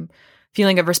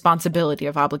feeling of responsibility,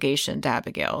 of obligation to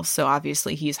Abigail. So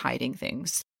obviously he's hiding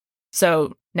things.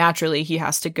 So naturally he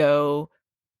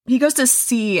goes to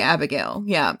see Abigail,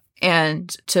 yeah, and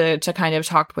to kind of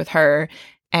talk with her.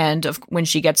 And when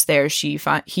she gets there, he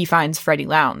finds Freddie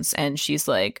Lowndes, and she's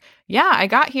like, yeah, I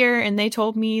got here and they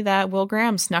told me that Will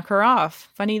Graham snuck her off.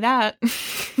 Funny that.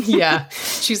 Yeah.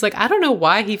 She's like, I don't know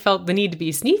why he felt the need to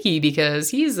be sneaky because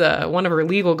he's one of her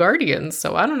legal guardians.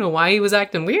 So I don't know why he was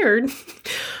acting weird.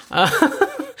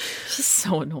 She's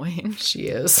so annoying. She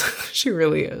is. She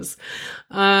really is.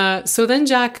 So then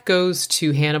Jack goes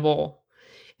to Hannibal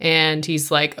and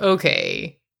he's like,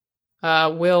 okay,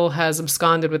 Will has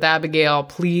absconded with Abigail.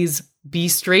 Please be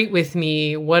straight with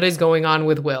me. What is going on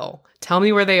with Will? Tell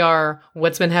me where they are.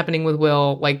 What's been happening with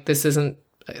Will? Like, this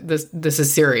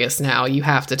is serious now. You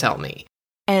have to tell me.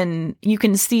 And you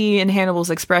can see in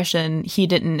Hannibal's expression, he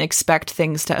didn't expect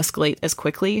things to escalate as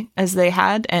quickly as they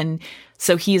had. And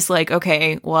so he's like,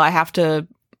 okay, well,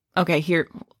 here,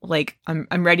 like,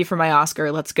 I'm ready for my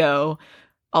Oscar. Let's go.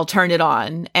 I'll turn it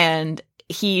on. And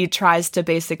he tries to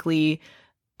basically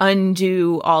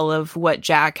undo all of what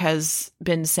Jack has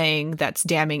been saying that's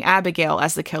damning Abigail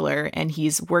as the killer, and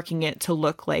he's working it to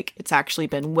look like it's actually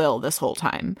been Will this whole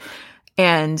time.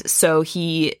 And so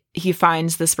he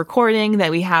finds this recording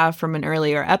that we have from an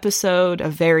earlier episode, a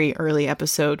very early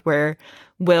episode, where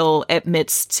Will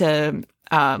admits to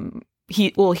he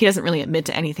doesn't really admit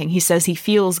to anything. He says he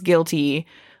feels guilty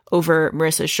over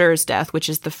Marissa Scher's death, which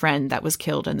is the friend that was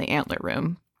killed in the antler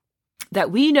room that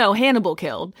we know Hannibal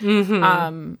killed.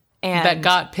 Mm-hmm. And that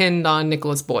got pinned on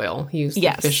Nicholas Boyle. He was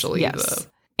officially the...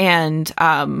 And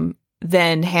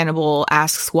then Hannibal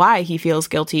asks why he feels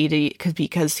guilty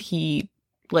because he,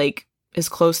 like, is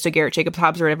close to Garrett Jacobs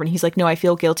Hobbs or whatever. And he's like, no, I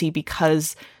feel guilty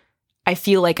because I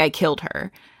feel like I killed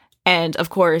her. And of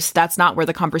course, that's not where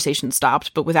the conversation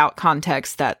stopped, but without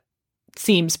context, that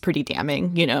seems pretty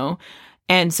damning, you know?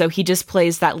 And so he just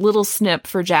plays that little snip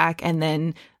for Jack and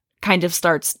then kind of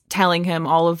starts telling him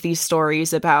all of these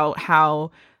stories about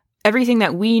how everything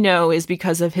that we know is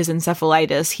because of his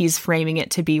encephalitis. He's framing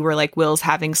it to be where, like, Will's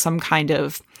having some kind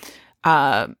of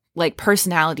like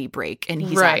personality break, and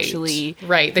he's actually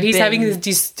that he's having these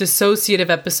dissociative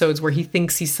episodes where he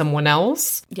thinks he's someone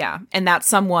else. Yeah, and that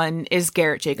someone is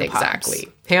Garrett Jacob Hobbs.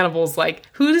 Exactly. Hannibal's like,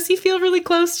 who does he feel really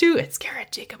close to? It's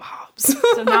Garrett Jacob Hobbs.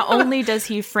 So not only does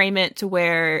he frame it to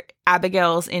where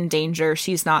Abigail's in danger,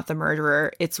 she's not the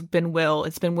murderer, it's been Will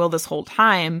this whole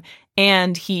time,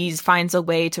 and he finds a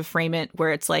way to frame it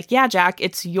where it's like, yeah, Jack,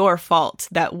 it's your fault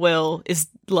that Will is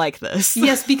like this.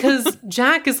 Yes, because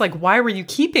Jack is like, why were you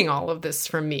keeping all of this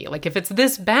from me? Like, if it's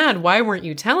this bad, why weren't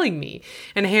you telling me?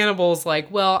 And Hannibal's like,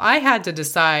 well, I had to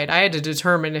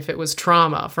determine if it was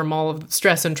trauma from all of the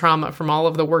stress and trauma from all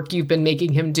of the work you've been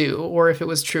making him do, or if it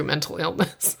was true mental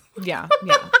illness. Yeah.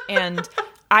 And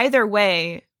either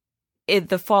way,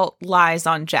 the fault lies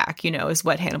on Jack, you know, is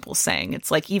what Hannibal's saying.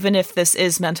 It's like, even if this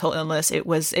is mental illness,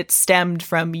 it stemmed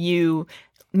from you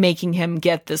making him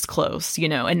get this close, you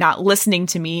know, and not listening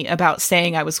to me about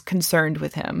saying I was concerned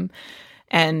with him.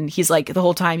 And he's like, the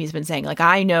whole time he's been saying, like,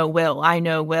 I know Will.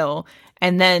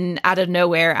 And then out of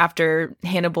nowhere, after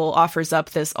Hannibal offers up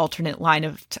this alternate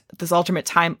timeline,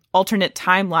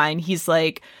 he's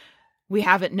like, we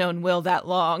haven't known Will that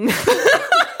long.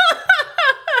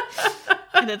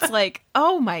 And it's like,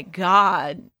 oh my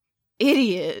God,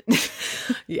 idiot.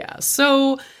 Yeah.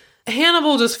 So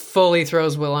Hannibal just fully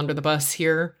throws Will under the bus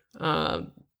here.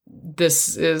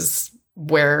 This is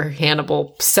where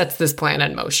Hannibal sets this plan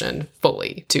in motion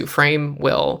fully to frame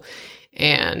Will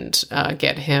and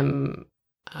get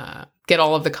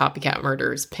all of the copycat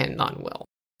murders pinned on Will.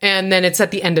 And then it's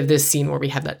at the end of this scene where we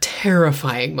have that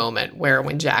terrifying moment where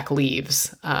when Jack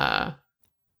leaves,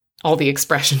 all the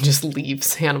expression just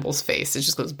leaves Hannibal's face. It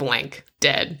just goes blank,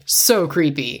 dead. So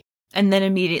creepy. And then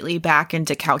immediately back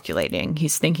into calculating.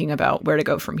 He's thinking about where to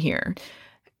go from here.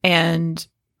 And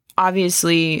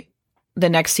obviously, the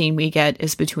next scene we get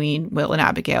is between Will and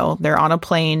Abigail. They're on a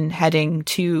plane heading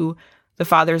to the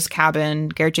father's cabin,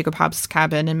 Garrett Jacob Hobbs'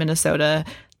 cabin in Minnesota.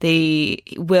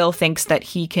 Will thinks that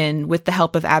he can, with the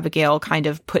help of Abigail, kind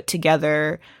of put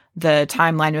together the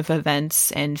timeline of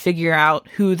events and figure out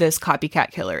who this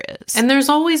copycat killer is. And there's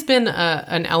always been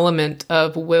an element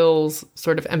of Will's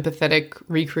sort of empathetic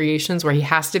recreations where he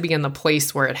has to be in the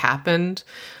place where it happened.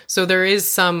 So there is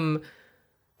something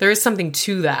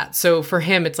to that. So for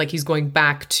him, it's like he's going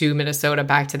back to Minnesota,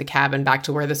 back to the cabin, back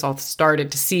to where this all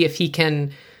started to see if he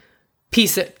can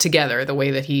piece it together the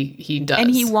way that he does.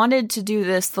 And he wanted to do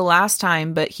this the last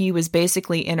time, but he was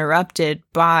basically interrupted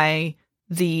by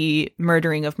the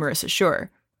murdering of Marissa Scher.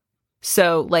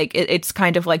 So, like, it's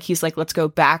kind of like he's like, let's go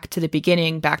back to the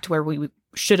beginning, back to where we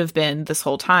should have been this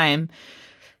whole time.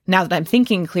 now that I'm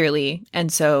thinking clearly.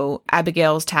 And so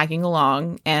Abigail's tagging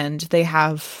along, and they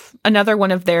have another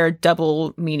one of their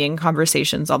double meaning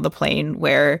conversations on the plane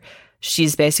where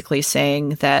she's basically saying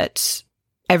that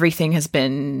everything has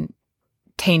been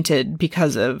tainted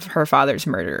because of her father's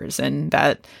murders, and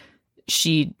that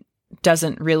she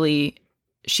doesn't really,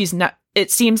 she's not,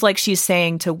 it seems like she's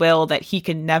saying to Will that he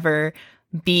can never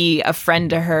be a friend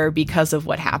to her because of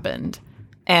what happened.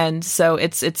 And so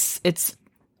it's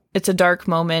a dark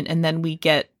moment. And then we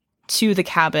get to the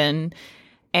cabin,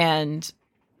 and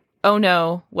oh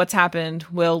no, what's happened?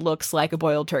 Will looks like a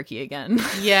boiled turkey again.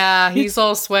 Yeah, he's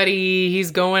all sweaty.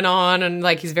 He's going on and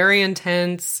like he's very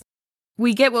intense.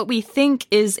 We get what we think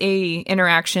is a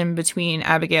interaction between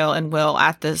Abigail and Will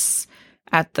at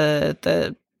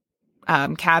the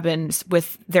cabin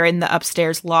with, they're in the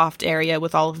upstairs loft area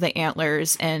with all of the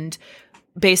antlers, and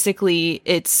basically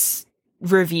it's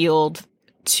revealed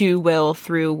to Will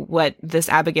through what this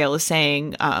Abigail is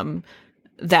saying,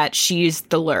 that she's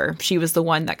the lure. She was the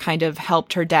one that kind of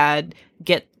helped her dad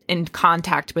get in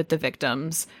contact with the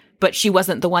victims, but she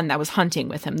wasn't the one that was hunting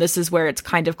with him. This is where it's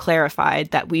kind of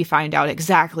clarified that we find out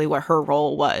exactly what her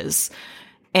role was.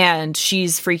 And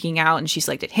she's freaking out, and she's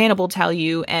like, did Hannibal tell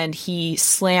you? And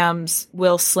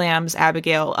Will slams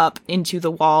Abigail up into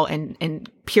the wall and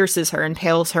pierces her,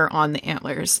 impales her on the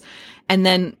antlers. And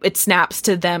then it snaps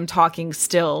to them talking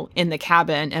still in the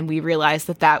cabin, and we realize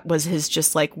that was his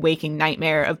just like waking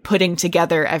nightmare of putting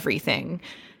together everything.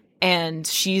 And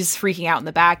she's freaking out in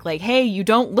the back, like, hey, you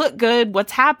don't look good.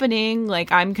 What's happening?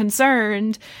 Like, I'm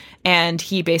concerned. And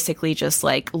he basically just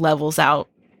like levels out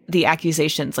the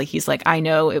accusations. Like, he's like, I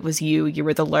know it was you. You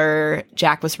were the lure.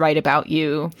 Jack was right about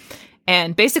you.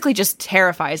 And basically just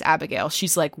terrifies Abigail.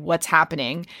 She's like, what's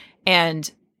happening?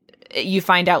 And you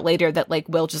find out later that like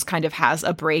Will just kind of has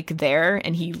a break there,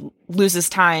 and he loses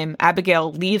time.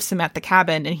 Abigail leaves him at the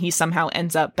cabin, and he somehow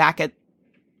ends up back at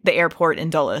the airport in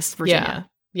Dulles, Virginia.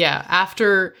 Yeah.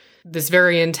 After this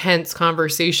very intense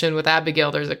conversation with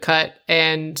Abigail, there's a cut,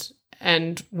 and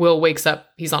Will wakes up.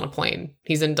 He's on a plane.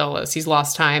 He's in Dulles. He's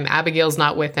lost time. Abigail's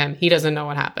not with him. He doesn't know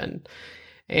what happened.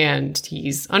 And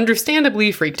he's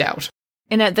understandably freaked out.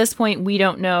 And at this point, we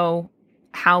don't know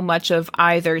how much of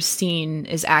either scene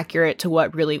is accurate to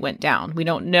what really went down. We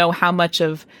don't know how much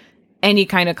of any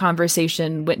kind of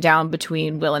conversation went down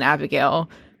between Will and Abigail.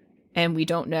 And we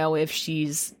don't know if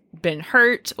she's been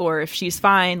hurt or if she's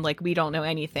fine. Like, we don't know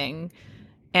anything.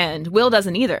 And Will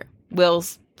doesn't either.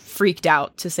 Will's freaked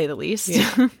out, to say the least.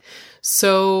 Yeah.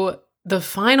 So the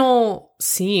final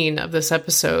scene of this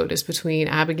episode is between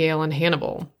Abigail and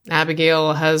Hannibal.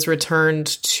 Abigail has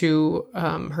returned to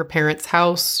her parents'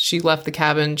 house. She left the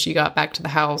cabin. She got back to the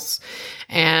house.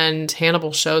 And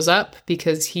Hannibal shows up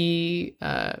because he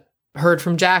heard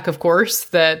from Jack, of course,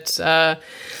 that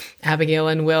Abigail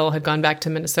and Will had gone back to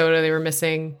Minnesota. They were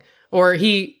missing. Or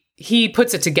he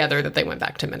puts it together that they went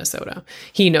back to Minnesota.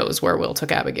 He knows where Will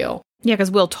took Abigail. Yeah,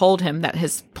 because Will told him that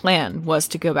his plan was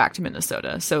to go back to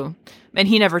Minnesota. So, and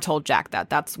he never told Jack that.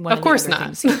 That's one of the other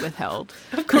things he withheld.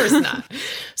 Of course not.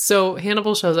 So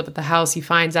Hannibal shows up at the house. He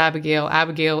finds Abigail.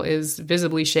 Abigail is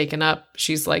visibly shaken up.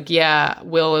 She's like, yeah,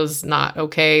 Will is not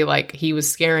okay. Like, he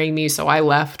was scaring me, so I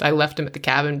left. I left him at the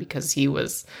cabin because he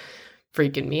was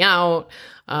freaking me out.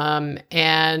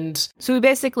 And so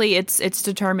basically it's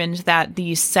determined that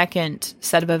the second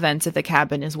set of events at the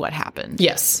cabin is what happened.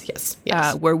 Yes.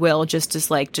 Where Will just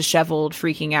is like disheveled,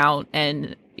 freaking out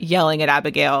and yelling at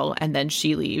Abigail, and then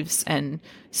she leaves. And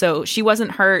so she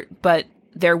wasn't hurt, but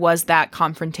there was that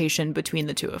confrontation between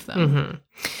the two of them. Mm-hmm.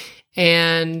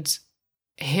 And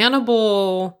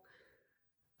Hannibal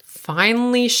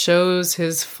finally shows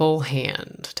his full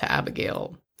hand to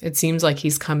Abigail. It seems like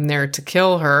he's come there to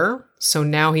kill her, so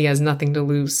now he has nothing to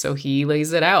lose, so he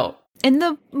lays it out. In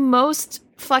the most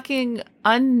fucking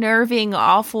unnerving,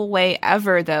 awful way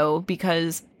ever, though,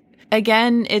 because,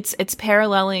 again, it's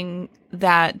paralleling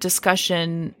that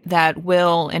discussion that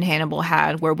Will and Hannibal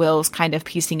had, where Will's kind of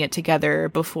piecing it together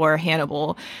before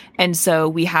Hannibal. And so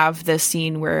we have this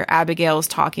scene where Abigail's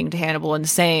talking to Hannibal and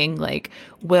saying, like,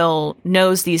 Will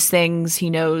knows these things. He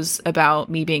knows about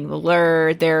me being the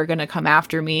lure. They're going to come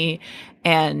after me.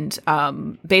 And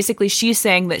basically she's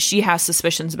saying that she has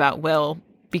suspicions about Will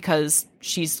because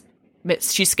she's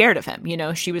scared of him. You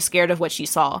know, she was scared of what she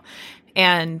saw.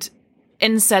 And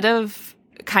instead of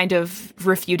kind of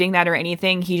refuting that or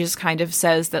anything, he just kind of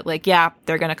says that, like, yeah,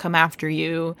 they're going to come after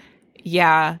you.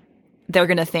 Yeah, they're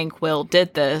going to think Will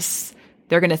did this.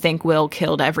 They're going to think Will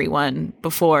killed everyone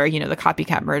before, you know, the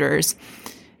copycat murders.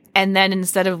 And then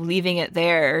instead of leaving it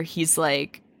there, he's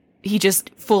like, he just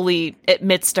fully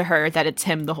admits to her that it's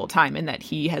him the whole time and that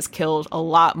he has killed a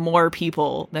lot more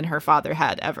people than her father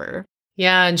had ever.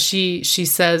 Yeah, and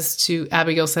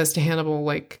Abigail says to Hannibal,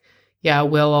 like, yeah,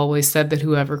 Will always said that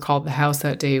whoever called the house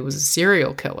that day was a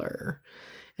serial killer.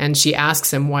 And she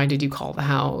asks him, why did you call the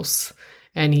house?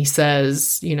 And he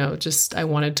says, I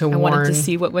wanted to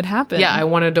see what would happen. Yeah, I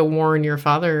wanted to warn your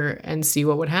father and see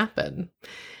what would happen.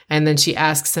 And then she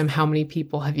asks him, how many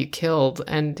people have you killed?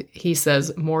 And he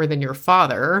says, more than your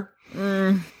father.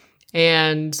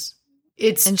 And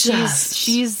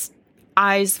she's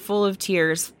eyes full of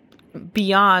tears,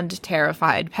 beyond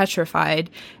terrified, petrified.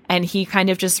 And he kind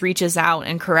of just reaches out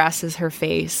and caresses her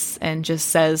face and just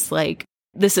says, like,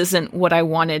 this isn't what I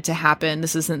wanted to happen.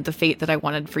 This isn't the fate that I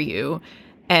wanted for you.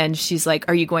 And she's like,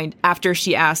 after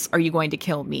she asks, are you going to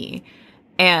kill me?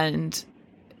 And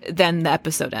then the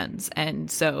episode ends. And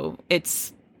so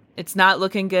it's not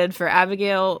looking good for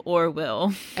Abigail or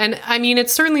Will. And I mean,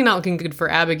 it's certainly not looking good for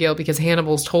Abigail because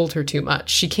Hannibal's told her too much.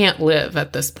 She can't live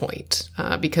at this point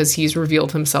because he's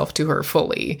revealed himself to her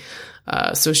fully.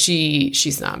 So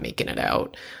she's not making it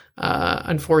out,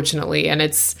 unfortunately. And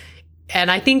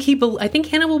I think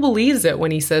Hannibal believes it when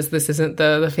he says this isn't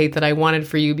the fate that I wanted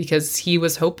for you, because he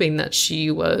was hoping that she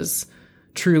was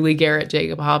truly Garrett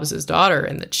Jacob Hobbs's daughter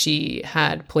and that she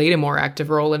had played a more active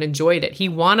role and enjoyed it. He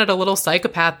wanted a little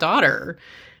psychopath daughter,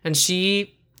 and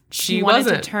she wanted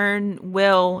wasn't. To turn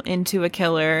Will into a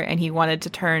killer, and he wanted to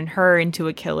turn her into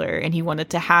a killer, and he wanted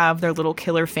to have their little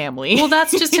killer family. Well,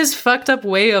 that's just his fucked up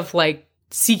way of like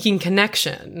seeking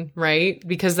connection, right?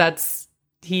 Because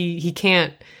he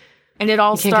can't. And it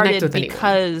all started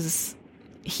because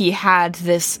he had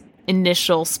this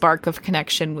initial spark of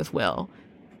connection with Will.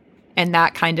 And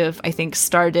that kind of, I think,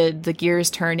 started the gears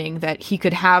turning that he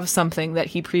could have something that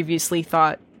he previously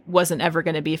thought wasn't ever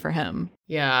going to be for him.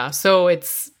 Yeah. So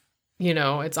it's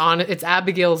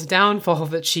Abigail's downfall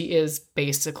that she is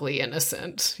basically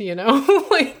innocent,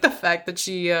 like the fact that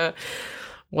she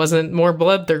wasn't more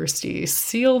bloodthirsty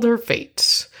sealed her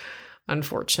fate,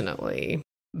 unfortunately.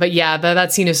 But yeah,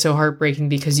 that scene is so heartbreaking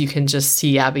because you can just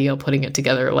see Abigail putting it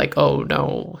together like, oh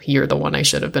no, you're the one I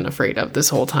should have been afraid of this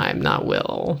whole time, not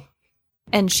Will.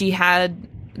 And she had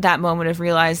that moment of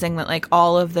realizing that like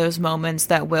all of those moments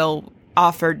that Will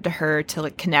offered to her to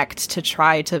like connect, to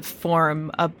try to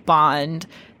form a bond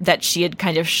that she had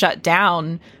kind of shut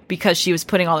down because she was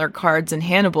putting all her cards in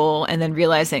Hannibal, and then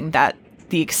realizing that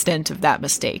the extent of that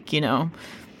mistake, And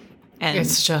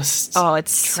it's just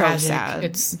it's tragic. So sad.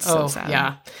 It's so sad.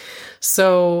 Yeah.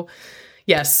 So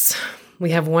yes,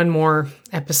 we have one more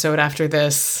episode after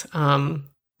this.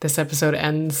 This episode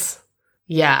ends,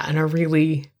 in a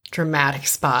really dramatic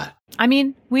spot. I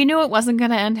mean, we knew it wasn't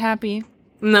going to end happy.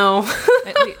 No.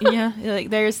 Like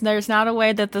there's not a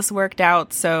way that this worked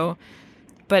out. So,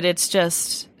 but it's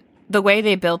just the way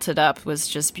they built it up was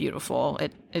just beautiful.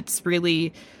 It's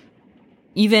really,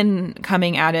 even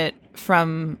coming at it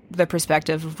from the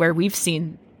perspective of where we've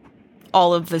seen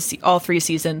all 3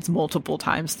 seasons multiple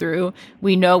times through,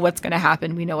 we know what's going to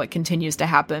happen. We know what continues to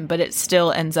happen, but it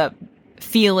still ends up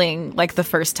feeling like the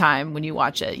first time when you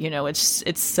watch it.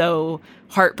 It's so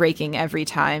heartbreaking every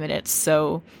time, and it's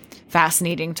so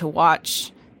fascinating to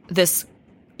watch this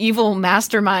evil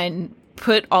mastermind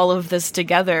put all of this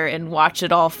together and watch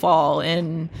it all fall.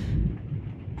 And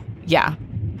yeah,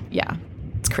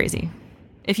 it's crazy.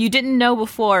 If you didn't know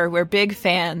before, we're big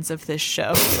fans of this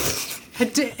show.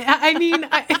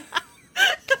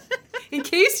 In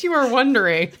case you were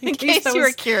wondering. In case you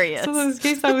were curious. So in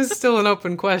case that was still an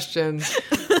open question.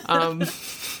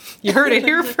 You heard it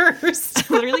here first.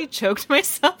 I literally choked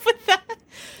myself with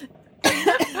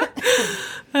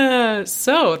that.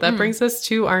 So that brings us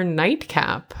to our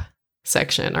nightcap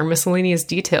section, our miscellaneous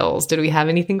details. Did we have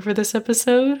anything for this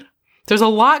episode? There's a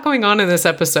lot going on in this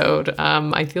episode.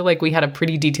 I feel like we had a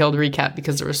pretty detailed recap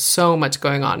because there was so much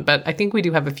going on, but I think we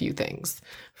do have a few things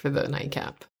for the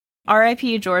nightcap.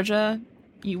 R.I.P. Georgia,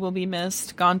 you will be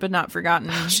missed, gone but not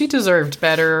forgotten. She deserved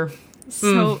better.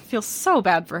 Feels so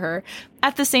bad for her.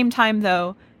 At the same time,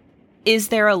 though, is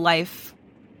there a life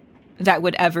that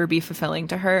would ever be fulfilling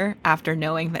to her after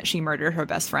knowing that she murdered her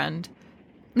best friend?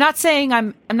 I'm not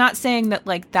saying that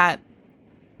like that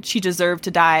she deserved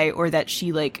to die, or that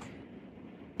she like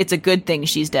it's a good thing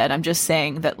she's dead. I'm just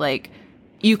saying that like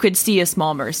you could see a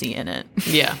small mercy in it.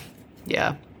 Yeah.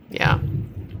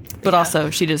 But also,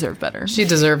 she deserved better. She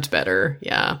deserved better,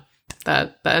 yeah.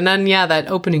 And then, that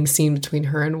opening scene between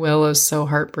her and Will is so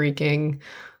heartbreaking.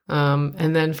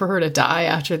 And then for her to die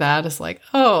after that is like,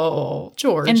 oh,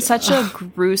 George. And such a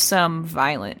gruesome,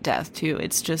 violent death, too.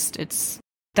 It's just,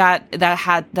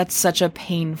 that's such a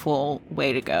painful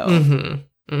way to go. Mm-hmm.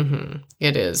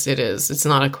 It is. It's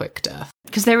not a quick death.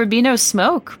 Because there would be no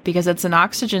smoke because it's an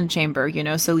oxygen chamber, you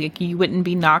know, so like you wouldn't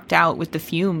be knocked out with the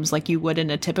fumes like you would in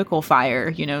a typical fire,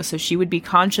 you know, so she would be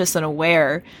conscious and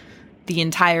aware the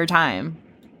entire time.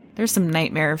 There's some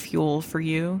nightmare fuel for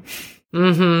you.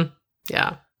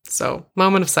 Yeah. So,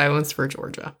 moment of silence for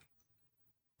Georgia.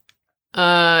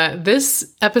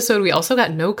 This episode, we also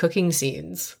got no cooking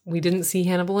scenes. We didn't see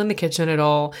Hannibal in the kitchen at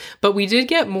all, but we did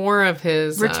get more of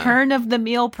his return of the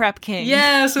meal prep king.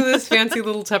 Yes, with this fancy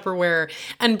little Tupperware.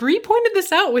 And Brie pointed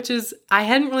this out, which is I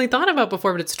hadn't really thought about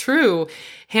before, but it's true.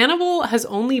 Hannibal has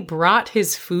only brought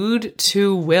his food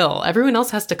to Will. Everyone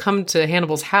else has to come to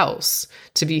Hannibal's house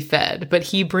to be fed, but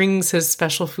he brings his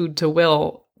special food to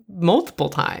Will multiple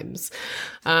times.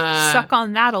 Suck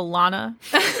on that, Alana.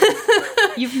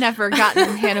 You've never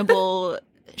gotten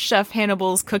Chef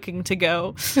Hannibal's cooking to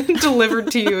go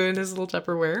delivered to you in his little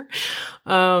Tupperware.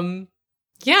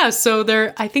 Yeah,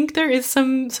 so I think there is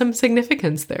some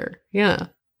significance there. Yeah,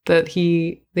 that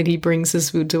he brings his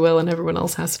food to Will and everyone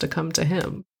else has to come to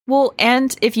him. Well,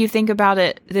 and if you think about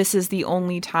it, this is the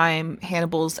only time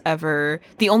Hannibal's ever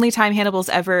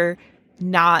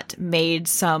not made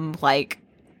some like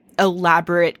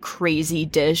elaborate crazy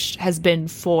dish has been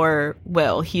for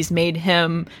Will. He's made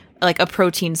him like a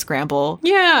protein scramble.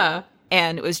 Yeah.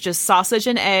 And it was just sausage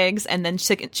and eggs and then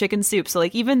chicken soup. So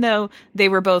like even though they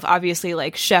were both obviously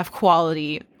like chef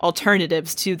quality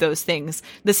alternatives to those things,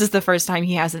 this is the first time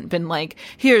he hasn't been like,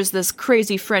 here's this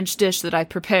crazy French dish that I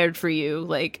prepared for you.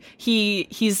 Like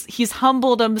he's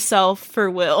humbled himself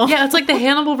for Will. Yeah, it's like the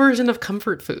Hannibal version of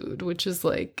comfort food, which is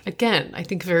like, again, I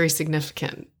think very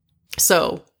significant.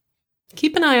 So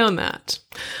keep an eye on that.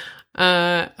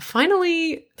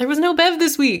 Finally, there was no Bev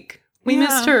this week. We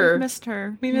missed her.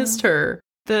 We missed her.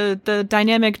 The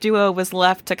dynamic duo was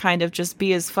left to kind of just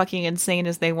be as fucking insane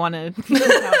as they wanted.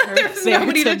 There's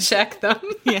nobody to check them.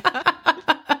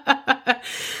 Yeah.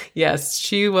 Yes,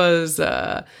 she was.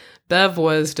 Bev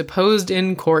was deposed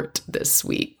in court this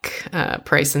week,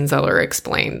 Price and Zeller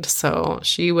explained. So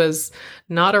she was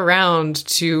not around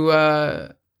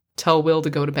to tell Will to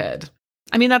go to bed.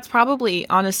 I mean, that's probably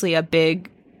honestly a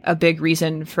big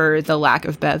reason for the lack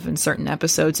of Bev in certain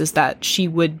episodes is that she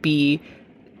would be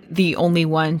the only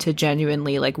one to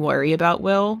genuinely like worry about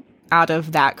Will out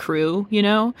of that crew, you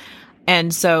know?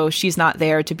 And so she's not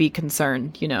there to be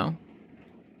concerned, you know?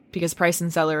 Because Price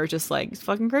and Zeller are just like, it's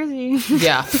fucking crazy.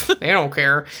 Yeah, they don't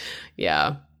care.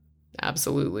 Yeah.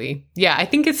 Absolutely. Yeah, I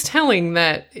think it's telling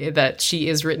that she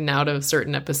is written out of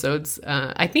certain episodes.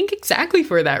 I think exactly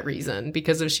for that reason,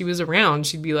 because if she was around,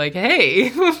 she'd be like, hey,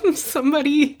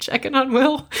 somebody checking on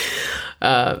Will.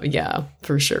 Yeah,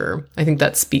 for sure. I think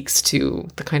that speaks to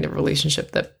the kind of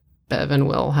relationship that Bev and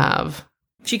Will have.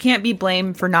 She can't be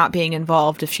blamed for not being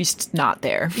involved if she's not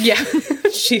there. Yeah,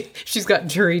 she's got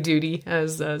jury duty,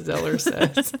 as Zeller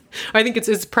says. I think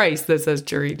it's Price that says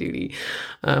jury duty,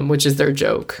 which is their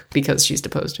joke because she's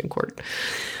deposed in court.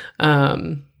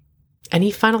 Any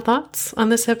final thoughts on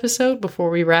this episode before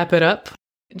we wrap it up?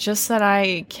 Just that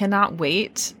I cannot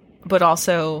wait, but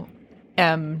also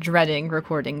am dreading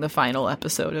recording the final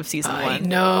episode of season 1. I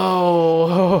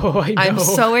know. I'm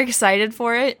so excited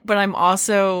for it, but I'm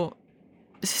also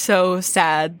so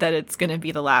sad that it's going to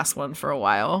be the last one for a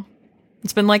while.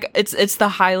 It's been like, it's the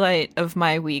highlight of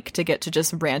my week to get to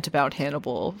just rant about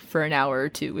Hannibal for an hour or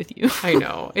two with you. I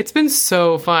know. It's been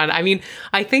so fun. I mean,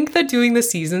 I think that doing the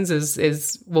seasons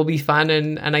will be fun,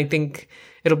 and I think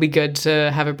it'll be good to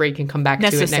have a break and come back to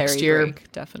it next year.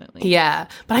 Break, definitely. Yeah,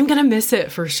 but I'm going to miss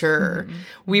it for sure. Mm-hmm.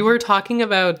 We were talking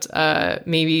about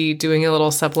maybe doing a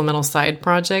little supplemental side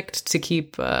project to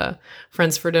keep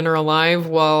Friends for Dinner alive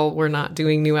while we're not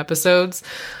doing new episodes.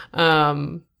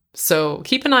 So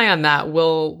keep an eye on that.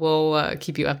 We'll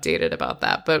keep you updated about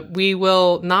that, but we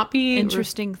will not be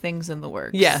interesting things in the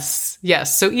works.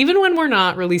 Yes. So even when we're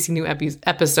not releasing new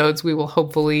episodes, we will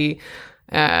hopefully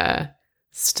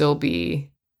still be.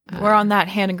 We're on that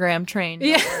Hanagram train.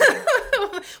 Yeah.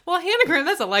 Well, Hanagram,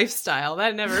 that's a lifestyle.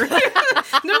 That never.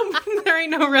 No, there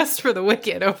ain't no rest for the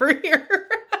wicked over here.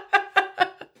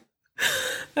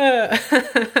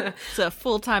 It's a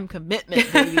full-time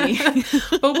commitment, baby.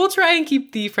 But we'll try and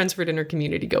keep the Friends for Dinner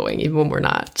community going, even when we're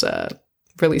not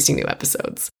releasing new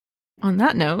episodes. On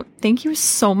that note, thank you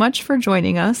so much for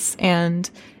joining us. And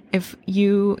if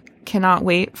you cannot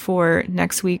wait for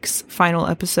next week's final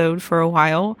episode for a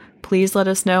while, please let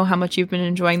us know how much you've been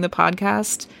enjoying the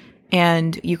podcast.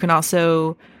 And you can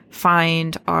also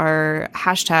find our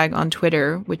hashtag on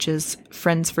Twitter, which is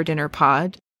Friends for Dinner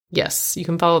Pod. Yes, you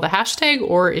can follow the hashtag,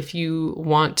 or if you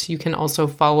want, you can also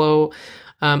follow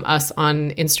us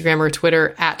on Instagram or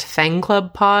Twitter at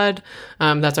FangClubPod.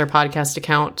 That's our podcast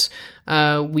account.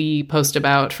 We post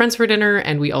about Friends for Dinner,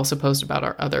 and we also post about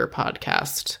our other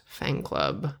podcast, Fang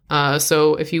Club.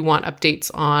 So if you want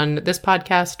updates on this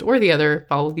podcast or the other,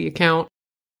 follow the account.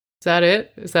 Is that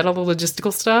it? Is that all the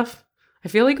logistical stuff? I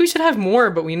feel like we should have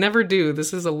more, but we never do.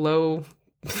 This is a low,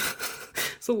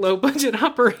 it's a low budget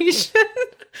operation.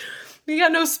 We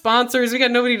got no sponsors. We got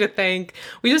nobody to thank.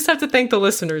 We just have to thank the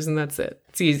listeners, and that's it.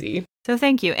 It's easy. So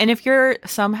thank you. And if you're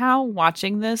somehow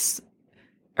watching this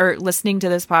or listening to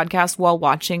this podcast while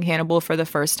watching Hannibal for the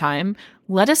first time,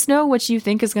 let us know what you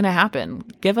think is going to happen.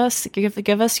 Give us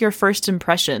your first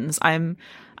impressions.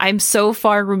 I'm so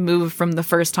far removed from the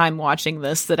first time watching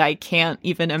this that I can't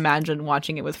even imagine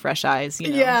watching it with fresh eyes. You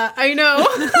know? Yeah, I know.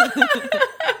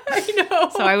 I know.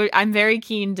 So I'm very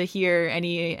keen to hear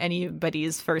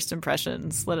anybody's first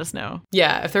impressions. Let us know.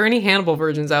 Yeah, if there are any Hannibal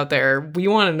virgins out there, we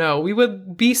want to know. We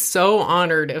would be so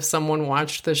honored if someone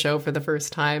watched the show for the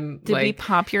first time. Did we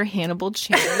pop your Hannibal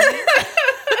cherry?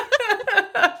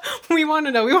 We want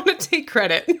to know. We want to take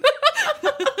credit.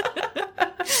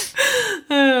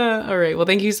 All right. Well,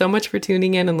 thank you so much for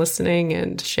tuning in and listening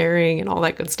and sharing and all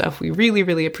that good stuff. We really,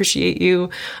 really appreciate you.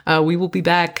 We will be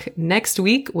back next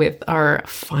week with our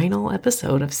final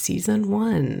episode of season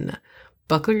 1.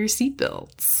 Buckle your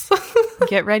seatbelts.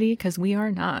 Get ready, because we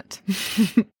are not.